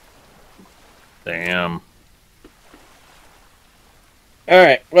 Damn.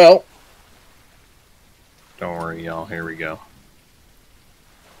 Alright, well. Don't worry, y'all. Here we go.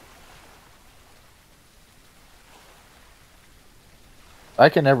 I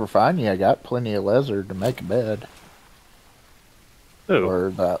can never find you. I got plenty of leather to make a bed. Ooh. Or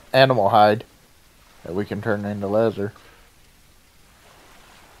the animal hide that we can turn into leather.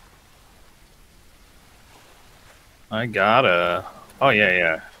 I got a... Oh, yeah,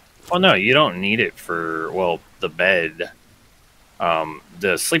 yeah. Oh, no, you don't need it for, well, the bed.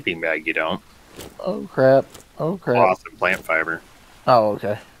 The sleeping bag, you don't. Oh, crap. Oh, crap. Cloth and plant fiber. Oh,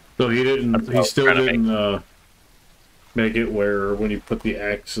 okay. So he still didn't make it where when you put the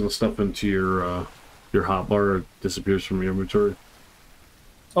axe and stuff into your hotbar, it disappears from your inventory.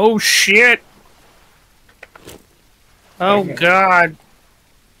 Oh, shit! Oh, God.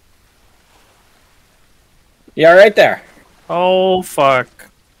 Yeah, right there. Oh, fuck.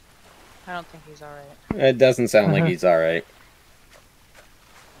 I don't think he's alright. It doesn't sound like he's alright.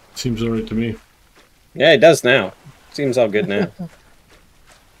 Seems alright to me. Yeah, it does now. Seems all good now.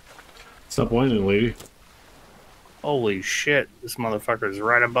 Stop whining, lady. Holy shit, this motherfucker's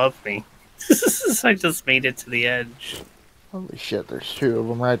right above me. I just made it to the edge. Holy shit, there's 2 of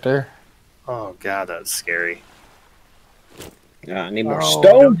them right there. Oh, God, that's scary. Yeah, I need more stone.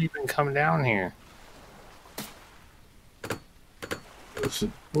 stone. Don't even come down here. It's the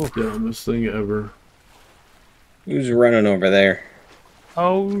dumbest thing ever. Who's running over there?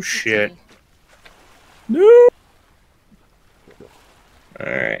 Oh, shit. No!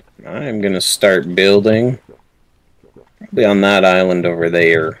 Alright, I'm gonna start building. Probably on that island over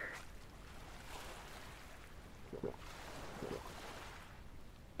there.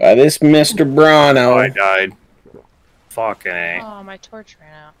 By this Mr. Brano. Oh, I died. Fucking A. Oh, my torch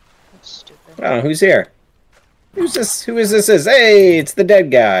ran out. That's stupid. Oh, who's here? Who's this? Who is this? Hey, it's the dead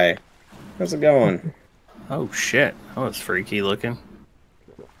guy. How's it going? Oh, shit. That was freaky looking.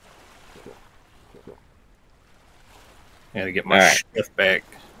 I gotta get my shift back.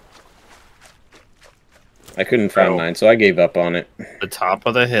 I couldn't find mine, so I gave up on it. The top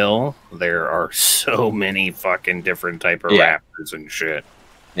of the hill, there are so many fucking different type of raptors and shit.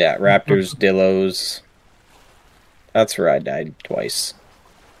 Yeah, raptors, dillos. That's where I died twice.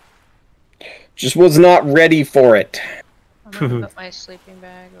 Just was not ready for it. I'm gonna put my sleeping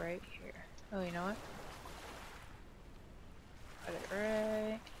bag right here. Oh, you know what? Put it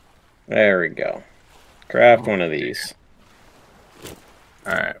right. There we go. Craft one of these.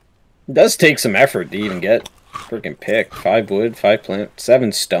 Alright. It does take some effort to even get freaking pick. 5 wood, 5 plant,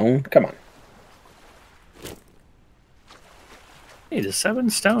 7 stone. Come on. Hey, the 7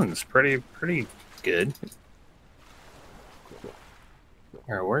 stones, pretty good.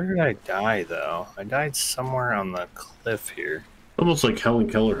 Alright, where did I die though? I died somewhere on the cliff here. Almost like Helen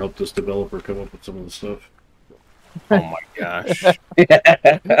Keller helped this developer come up with some of the stuff. Oh my gosh.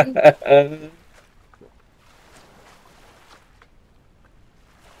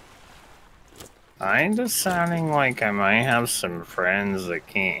 Kinda sounding like I might have some friends that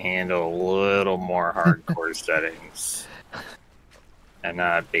can't handle a little more hardcore settings. And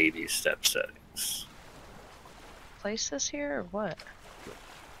not baby step settings. Place this here or what?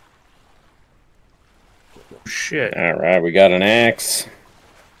 Shit. Alright, we got an axe.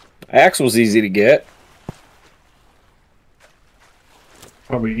 Axe was easy to get.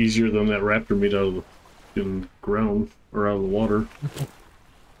 Probably easier than that raptor meat out of the ground or out of the water.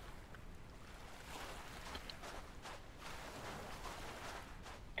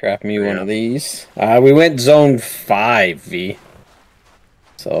 Craft me one of these. We went zone 5, V.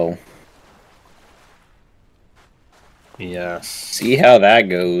 So, Yes. see how that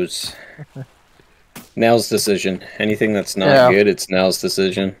goes. Nell's decision. Anything that's not good, it's Nell's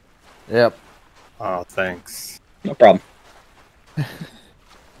decision. Yep. Oh, thanks. No problem.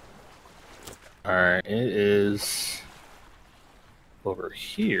 Alright, it is over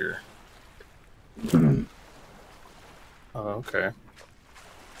here. Oh, okay.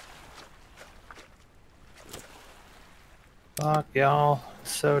 Fuck, y'all.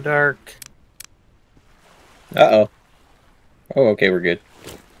 So dark. Uh-oh. Oh, okay, we're good.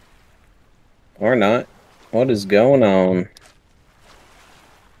 Or not. What is going on?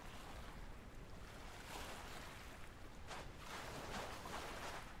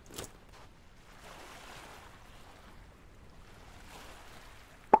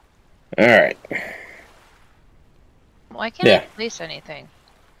 Alright. Why can't I place anything?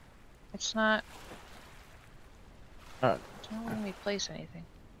 It's not... It's not letting me place anything.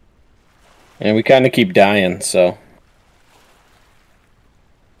 And we kind of keep dying, so...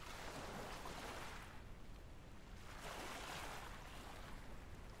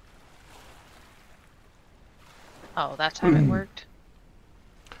 Oh, that's how it worked?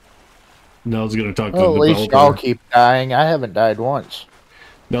 Nell's going to talk to Well, the at developer. least y'all keep dying. I haven't died once.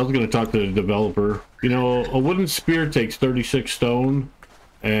 Nell's going to talk to the developer. You know, a wooden spear takes 36 stone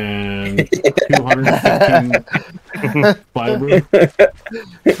and 215 fiber.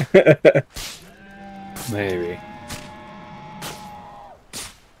 Maybe.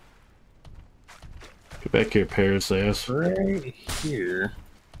 Get back here, Paris ass. Right here.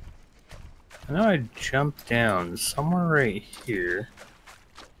 I know I jumped down somewhere right here.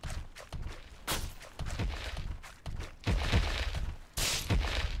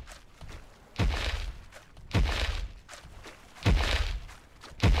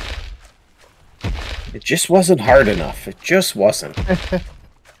 It just wasn't hard enough. It just wasn't.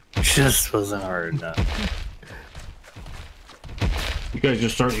 Just wasn't hard enough. You guys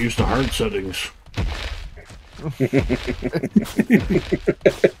just aren't used to hard settings.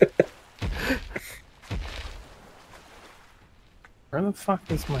 Where the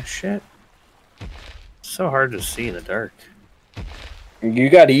fuck is my shit? It's so hard to see in the dark. You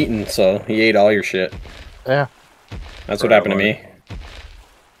got eaten, so he ate all your shit. Yeah. That's what happened to me.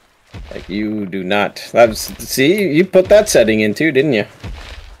 Like, you do not... See, you put that setting in too, didn't you?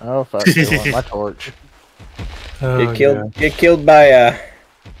 Oh, fuck. They want my torch. Get killed by a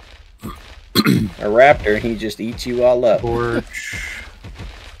raptor, he just eats you all up. Torch.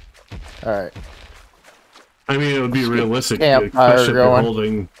 Alright. I mean, it would be realistic. Campfire Especially if you're going.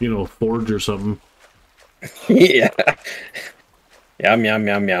 holding, you know, forge or something. Yeah. Yum, yum,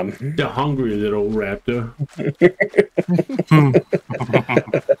 yum, yum. You're hungry, little raptor.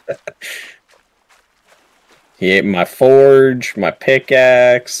 He ate my forge, my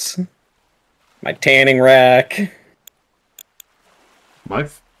pickaxe, my tanning rack. The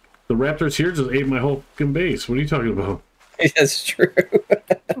raptors here just ate my whole fucking base. What are you talking about? That's true.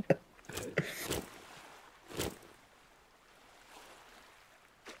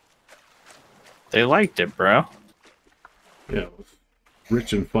 They liked it, bro. Yeah,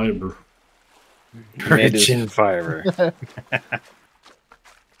 rich in fiber. Rich in fiber.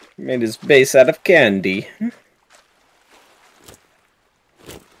 Made his base out of candy.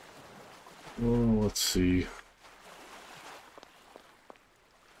 Oh, let's see.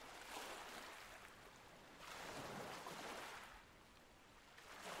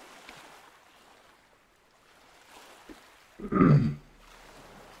 Duh.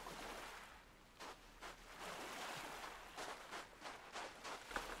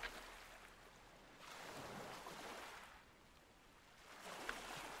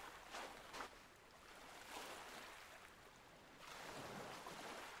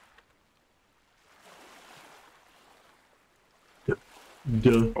 What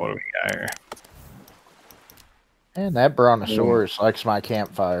do we got here? And that brontosaurus likes my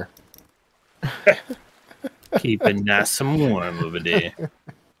campfire. Keep it nice and warm over there.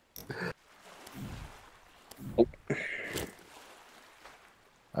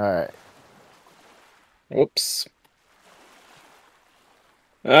 Alright. Oops.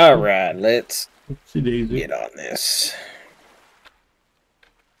 All right, let's Oopsie daisy. get on this.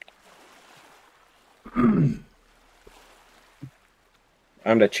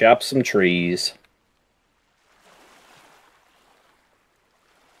 I'm to chop some trees.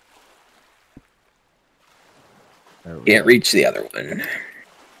 Can't reach the other one.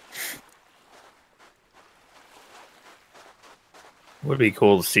 Would be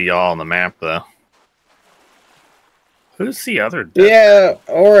cool to see y'all on the map, though. Who's the other? Yeah,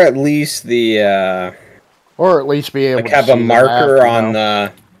 or at least the or at least be able like to have see a the marker map, on you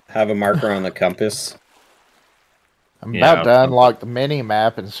know? the compass. I'm Yeah, about to unlock the mini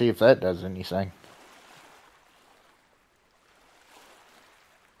map and see if that does anything.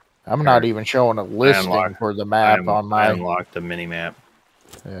 I'm not even showing a listing for the map on my. I unlocked the mini map.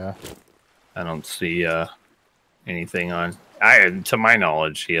 Yeah. I don't see anything on. To my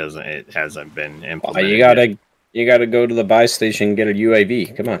knowledge, it hasn't been implemented. You gotta go to the buy station and get a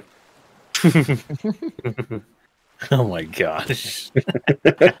UAV. Come on. Oh my gosh.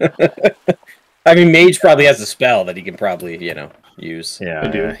 I mean, Mage probably has a spell that he can probably, use.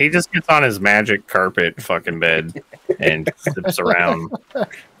 Yeah. He just gets on his magic carpet fucking bed and zips around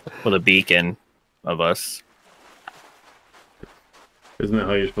with a beacon of us. Isn't that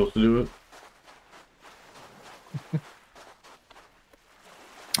how you're supposed to do it?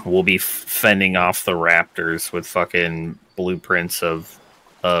 We'll be fending off the raptors with fucking blueprints of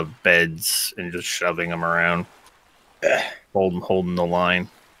beds and just shoving them around, holding the line.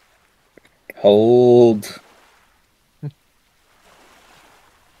 Hold.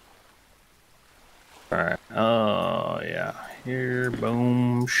 All right. Oh yeah. Here,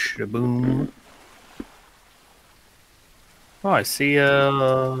 boom, shaboom. Oh, I see.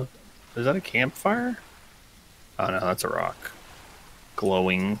 Is that a campfire? Oh no, that's a rock.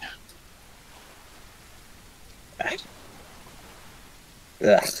 Glowing. Ugh.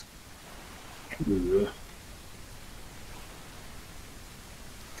 Ugh.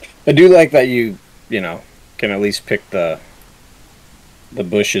 I do like that you can at least pick the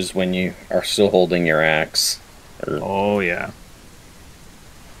bushes when you are still holding your axe. Oh yeah.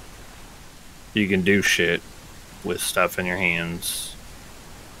 You can do shit with stuff in your hands.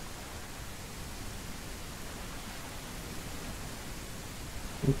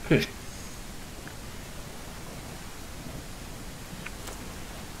 Okay.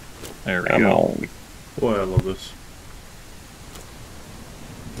 There we Come go. on. Boy, I love this.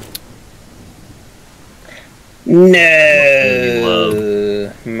 No,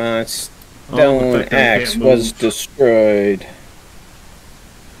 my stone axe was destroyed.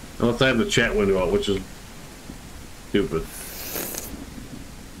 Unless I have the chat window out, which is stupid.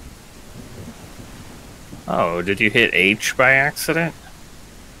 Oh, did you hit H by accident?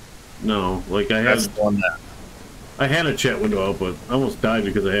 No, like I That's had, the one that. I had a chat window out, but I almost died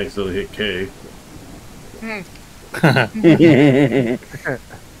because I accidentally hit K.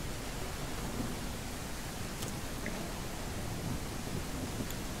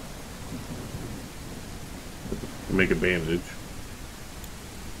 Make a bandage.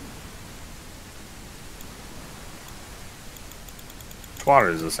 What water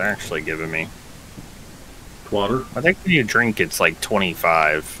is this actually giving me? Water? I think when you drink, it's like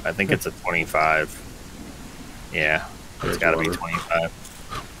 25. I think it's a 25. Yeah, it's got to be 25.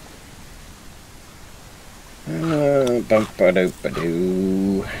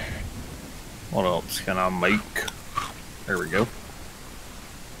 Bump-a-doop-a-doo. What else can I make? There we go.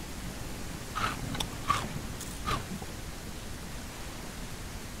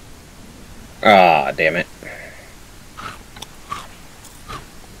 Ah, damn it.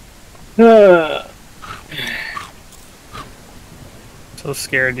 So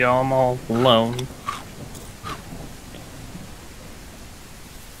scared, y'all. I'm all alone.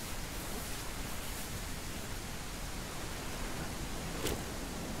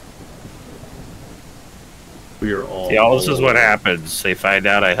 We are all. Y'all, this is what happens. They find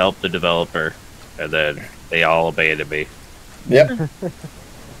out I helped the developer, and then they all abandon me. Yep.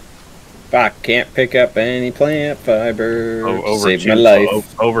 Fuck, can't pick up any plant fiber. Oh, over Save two, my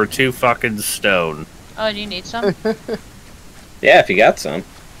life. over 2 fucking stone. Oh, do you need some? Yeah, if you got some.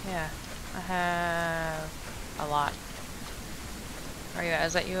 Yeah, I have a lot. Are you?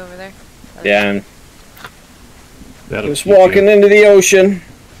 Is that you over there? Yeah, I'm That'll just teach walking you. into the ocean.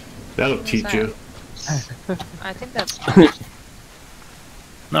 That'll What is teach that? you. I think that's.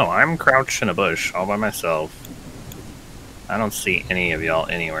 No, I'm crouched in a bush all by myself. I don't see any of y'all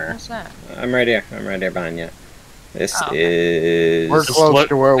anywhere. What's that? I'm right here. I'm right here behind you. This Oh, okay. We're Just close look-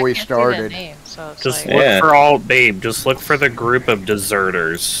 to where I we can't see the started. name, so it's Just like. look Yeah. for all, babe. Just look for the group of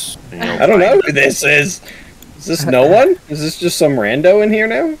deserters. And you'll I don't know find who them. this is. Is this no one? Is this just some rando in here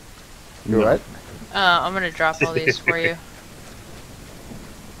now? You what? I'm gonna drop all these for you.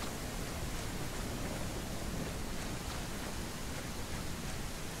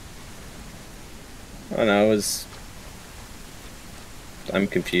 Oh no, it was. I'm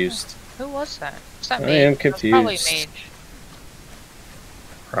confused. Who was that? Was that I Mage? am That was probably confused. Mage.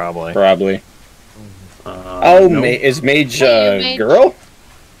 Probably. Probably. No. Is Mage Hey, you Mage. girl?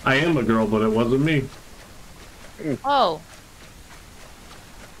 I am a girl, but it wasn't me. Oh.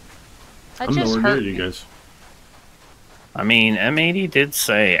 I I'm just nowhere heard. near you guys. I mean, M80 did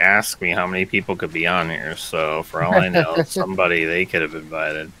say, ask me how many people could be on here, so for all I know, somebody they could have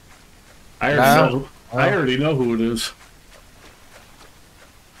invited. I already No. know. I already know who it is.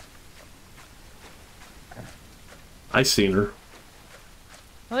 I seen her.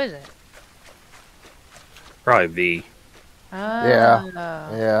 Who is it? Probably V. Yeah.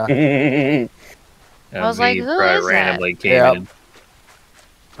 Oh. Yeah. I was like, who probably is that? randomly came Yep. in.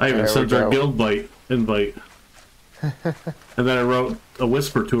 I even There we sent her go. a guild invite. And then I wrote a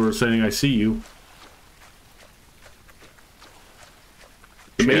whisper to her saying, I see you.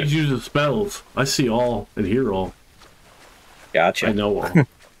 The Shit. mage uses spells. I see all and hear all. Gotcha. I know all.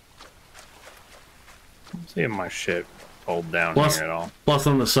 See if my shit pulled down Plus- here at all. Plus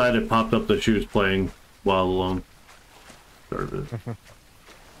on the side it popped up that she was playing while alone. Started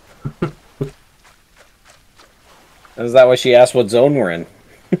it. Is that why she asked what zone we're in?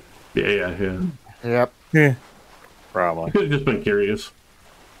 Yeah. Yep. Probably. Could have just been curious.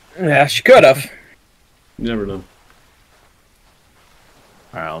 Yeah, she could have. You never know.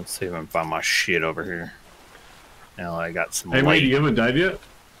 Alright, let's see if I can find my shit over here. Now I got some Hey, light. mate, you haven't died yet?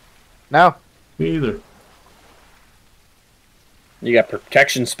 No. Me either. You got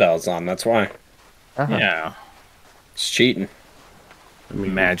protection spells on, that's why. Uh-huh. Yeah, It's cheating. I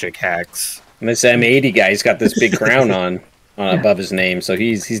mean, magic hacks. And this M80 guy's got this big crown on above his name, so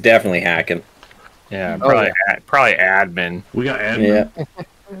he's definitely hacking. Yeah, Oh, probably probably admin. we got admin.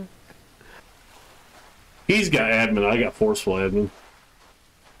 Yeah. He's got admin. I got forceful admin.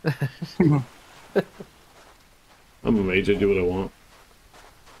 I'm a mage. I do what I want.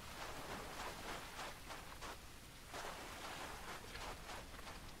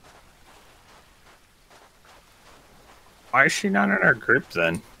 Why is she not in our group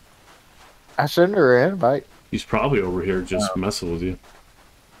then? I sent her an invite. He's probably over here just messing with you.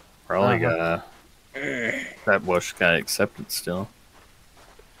 Probably that bush got accepted still.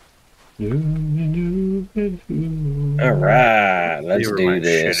 Alright, let's See where do my shit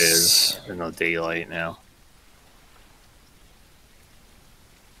this. is. There's no daylight now.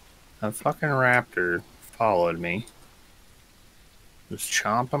 A fucking raptor followed me. Was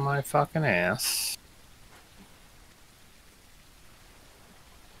chomping my fucking ass.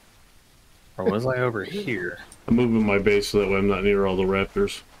 Or was I over here? I'm moving my base so that way I'm not near all the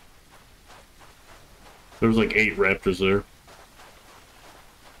raptors. There's like 8 raptors there.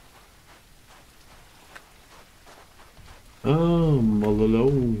 I'm all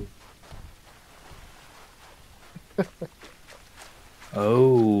alone.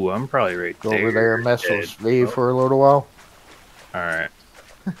 Oh, I'm probably right Go there. over there and mess with Dead. Steve for a little while. Alright.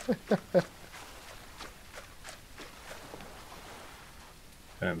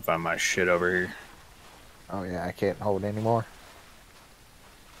 Couldn't find my shit over here. Oh yeah, I can't hold anymore.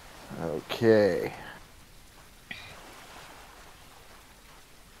 Okay.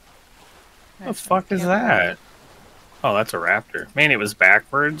 What the fuck is that? Oh, that's a raptor. Man, it was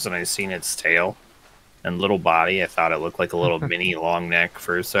backwards and I seen its tail and little body. I thought it looked like a little mini long neck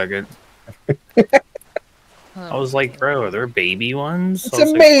for a second. I was like, bro, are there baby ones? It's I was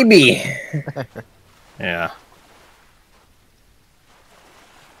a like, baby! yeah.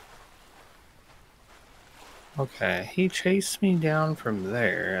 Okay, he chased me down from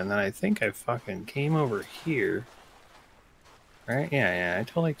there, and then I think I fucking came over here. Right? Yeah, I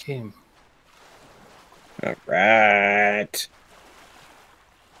totally came. Alright.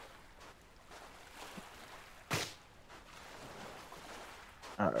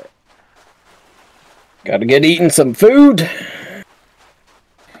 Alright. Gotta get eating some food.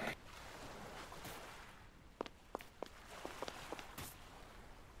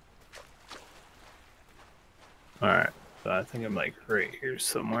 Alright, so I think I'm like right here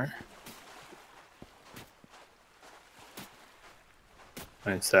somewhere.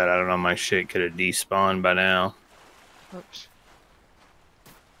 I said, I don't know, my shit could have despawned by now. Oops.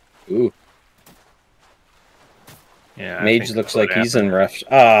 Ooh. Yeah, I Mage think looks that's what like he's in happened. rough.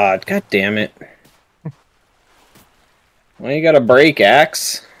 Ah, god damn it. Why you gotta break,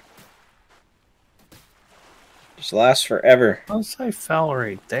 Axe? Just lasts forever. Unless I fell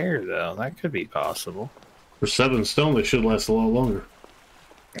right there, though. That could be possible. For 7 stone, they should last a lot longer.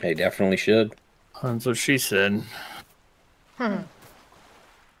 They definitely should. That's what she said. Hmm.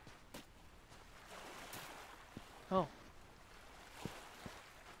 Oh.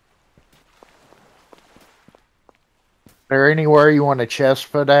 There anywhere you want a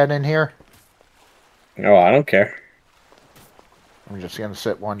chest put that in here? Oh, I don't care. I'm just gonna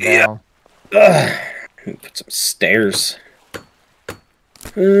sit one down. Ugh. Put some stairs.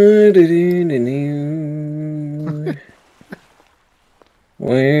 Where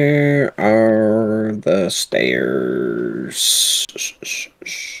are the stairs?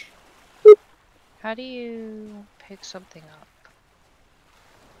 How do you pick something up?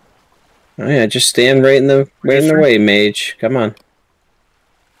 Oh yeah, just stand right in the way, Mage. Come on.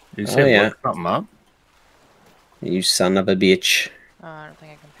 Did you Oh, say yeah. look something up? You son of a bitch. Oh, I don't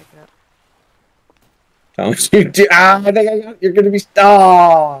think I can pick it up. Don't you do? Ah, I think I got. You're gonna be.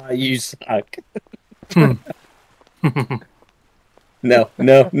 Ah, you suck. No, no,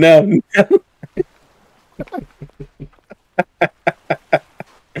 no, no.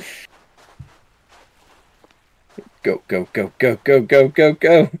 Go, go, go, go, go, go, go,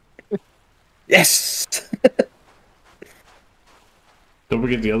 go. Yes. Don't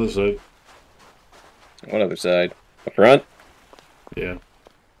forget the other side. What other side? The front? Yeah.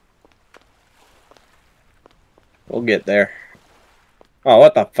 We'll get there. Oh,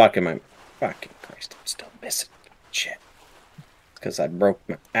 what the fuck am I? Fucking Christ, I'm still missing. Shit. Because I broke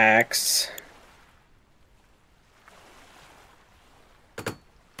my axe.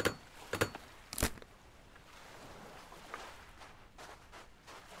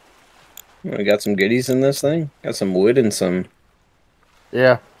 We got some goodies in this thing? Got some wood and some...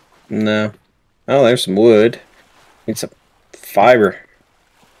 Yeah. No. Oh, there's some wood. Need some fiber.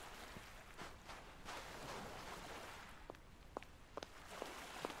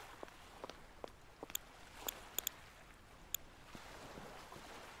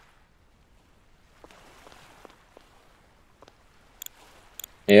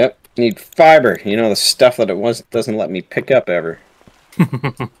 Yep, need fiber. You know, the stuff that doesn't let me pick up ever.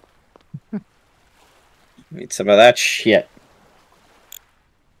 Need some of that shit.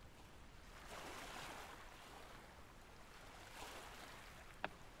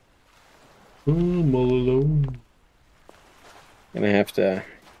 I'm all alone. Gonna have to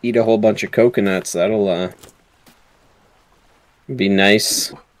eat a whole bunch of coconuts. That'll be nice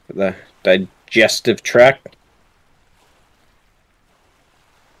for the digestive tract.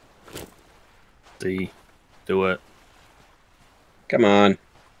 See, do it. Come on.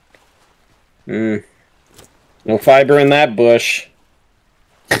 No fiber in that bush.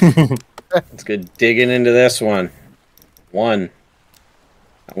 Let's go digging into this one. That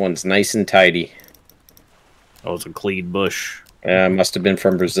one's nice and tidy. Oh, it's a clean bush. Yeah, must have been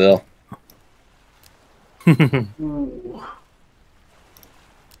from Brazil. That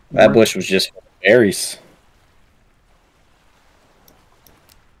bush was just full of berries.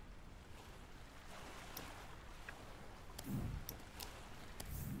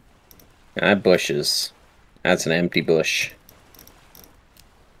 That bush is... That's an empty bush.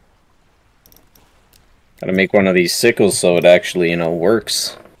 Gotta make one of these sickles so it actually,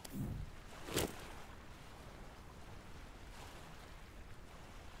 works.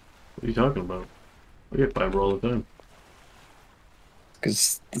 What are you talking about? I get fiber all the time.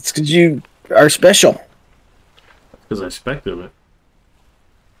 It's because you are special. Because I expected it.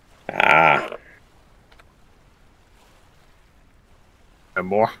 Ah. And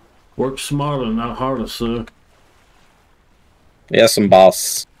more. Work smarter, not harder, sir. Yes,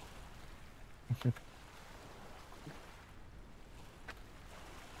 boss. You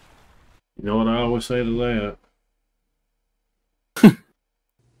know what I always say to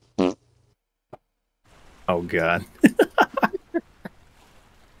that? Oh, God.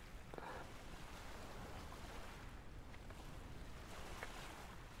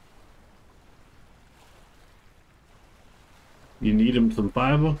 You need him some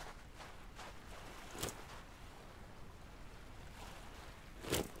fiber?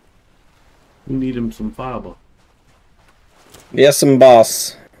 We need him some fiber. Yes,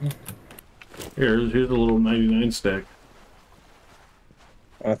 boss. Here's a little 99 stack.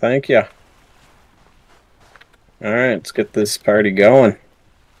 Oh, thank you. Alright, let's get this party going.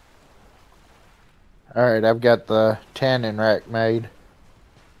 Alright, I've got the tanning rack made.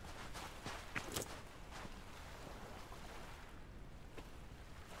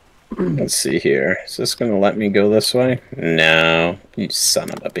 Let's see here. Is this gonna let me go this way? No. You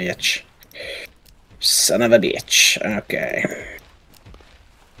son of a bitch. Son of a bitch. Okay.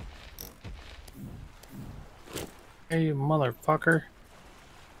 Hey, you motherfucker.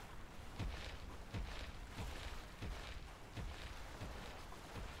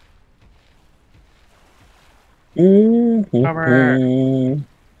 Mm-hmm.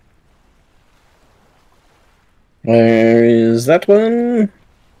 Where is that one?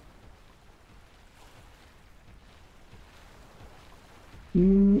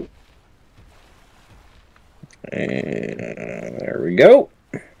 There we go.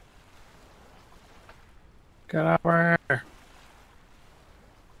 Get over here.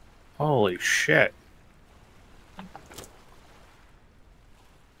 Holy shit.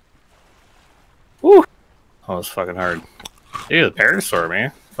 Woo! That was fucking hard. Dude, the Parasaur,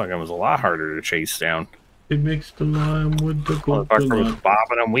 man. Fucking was a lot harder to chase down. It makes the lime with the Motherfucker was coconut.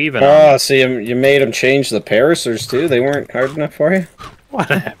 bobbing and weaving. Oh, so you made them change the Parasaurs too? They weren't hard enough for you?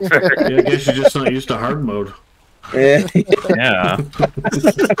 Whatever. Yeah, I guess you're just not used to hard mode. Yeah. Yeah.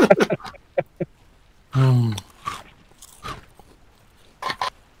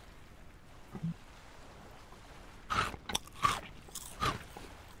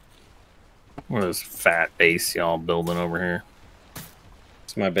 What is fat base y'all building over here?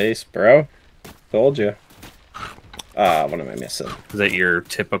 It's my base, bro. Told you. What am I missing? Is that your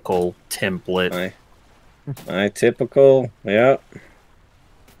typical template? My typical, yeah.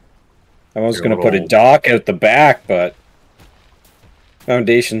 I was Your going to put a little- dock out the back, but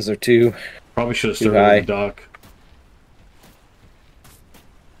foundations are too Probably should have Too started high. with the dock.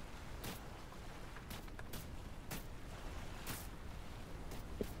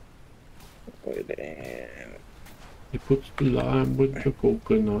 He puts the lime with the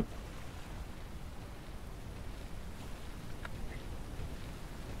coconut.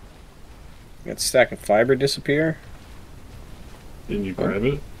 That stack of fiber disappear? Didn't you grab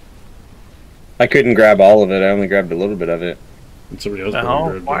it? I couldn't grab all of it. I only grabbed a little bit of it. And somebody else The probably hell?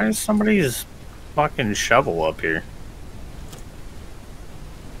 grabbed Why it. is somebody's fucking shovel up here?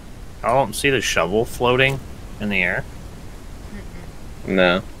 I don't see the shovel floating in the air.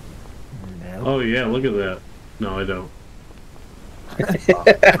 No. No. Oh yeah, look at that. No, I don't.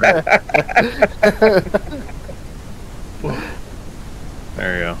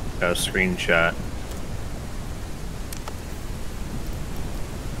 There you go. Got a screenshot.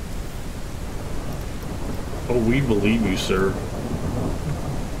 Oh, we believe you, sir.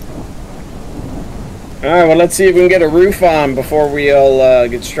 Alright, well, let's see if we can get a roof on before we all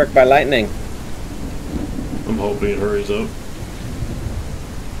get struck by lightning. I'm hoping it hurries up.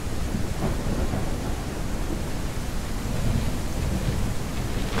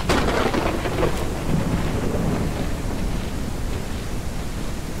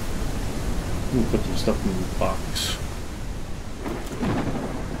 We'll put some stuff in the box.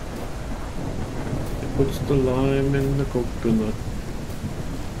 It puts the lime in the coconut.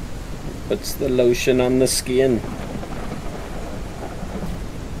 Puts the lotion on the skin.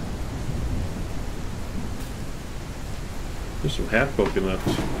 There's some half coconuts.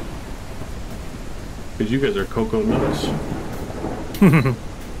 Because you guys are cocoa nuts.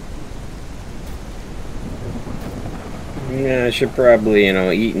 Yeah, I should probably,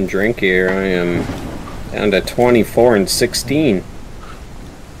 eat and drink here. I am down to 24 and 16.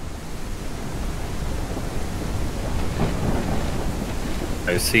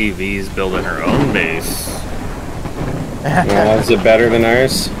 I see V's building her own base. Well, is it better than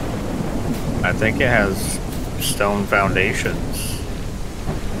ours? I think it has stone foundations.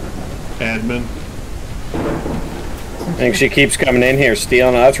 Admin. I think she keeps coming in here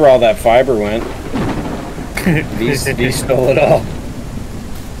stealing. That's where all that fiber went. V stole it all.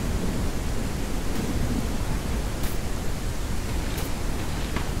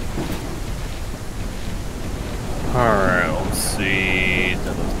 Alright, let's see.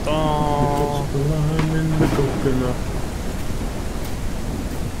 Da-da-da. Puts the lime in the coconut.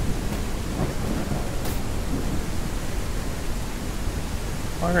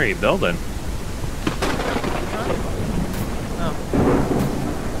 What are you building?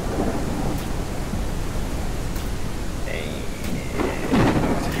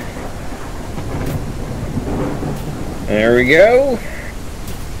 There we go.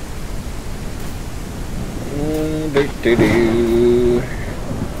 One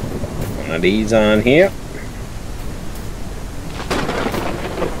of these on here.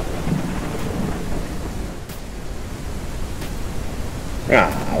 Ah,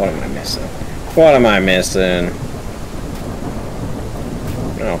 what am I missing? What am I missing?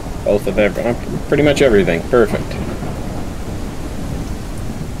 Oh, both of pretty much everything. Perfect.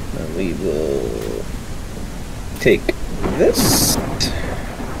 And we will take this.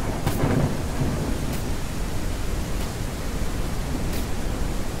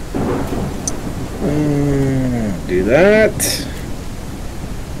 Do that.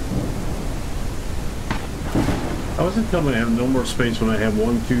 How is it coming? I have no more space when I have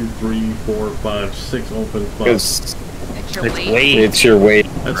 1, 2, 3, 4, 5, 6 open spots. It's your It's weight. weight, It's your weight.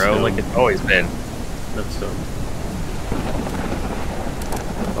 That's bro. dumb. Like it's always been. That's dumb.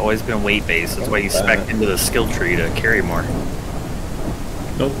 It's always been weight based. That's why you spec into the skill tree to carry more.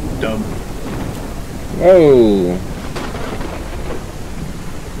 Nope, dumb. Whoa.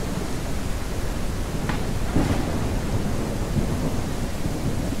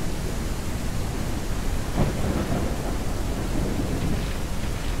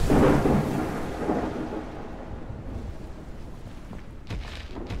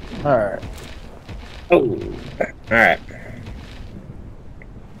 Alright. Oh. Alright.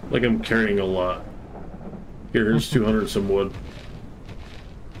 Like I'm carrying a lot. Here's 200 some wood.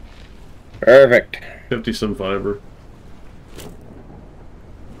 Perfect. 50 some fiber.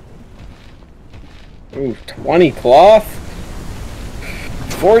 Ooh, 20 cloth.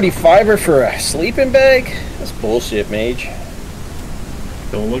 40 fiber for a sleeping bag? That's bullshit, Mage.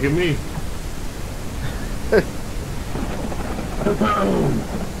 Don't look at me.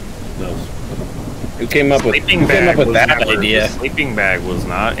 No. Who came up with, Sleeping that never, idea? The sleeping bag was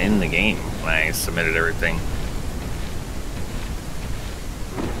not in the game when I submitted everything.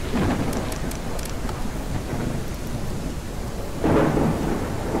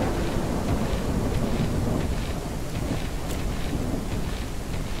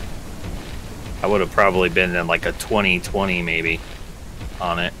 I would have probably been in like a 20/20 maybe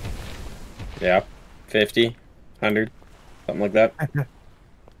on it. Yeah. 50, 100, something like that.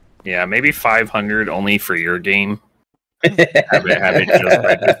 Yeah, maybe 500 only for your game. have it just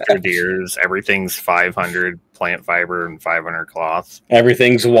registered to yours. Everything's 500 plant fiber and 500 cloth.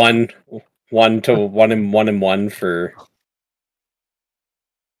 Everything's one to one for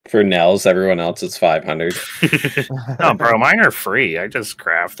Nels. Everyone else it's 500. No, bro, mine are free. I just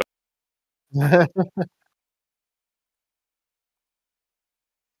craft them.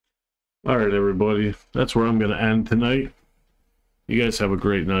 All right, everybody. That's where I'm going to end tonight. You guys have a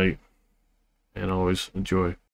great night. And always enjoy.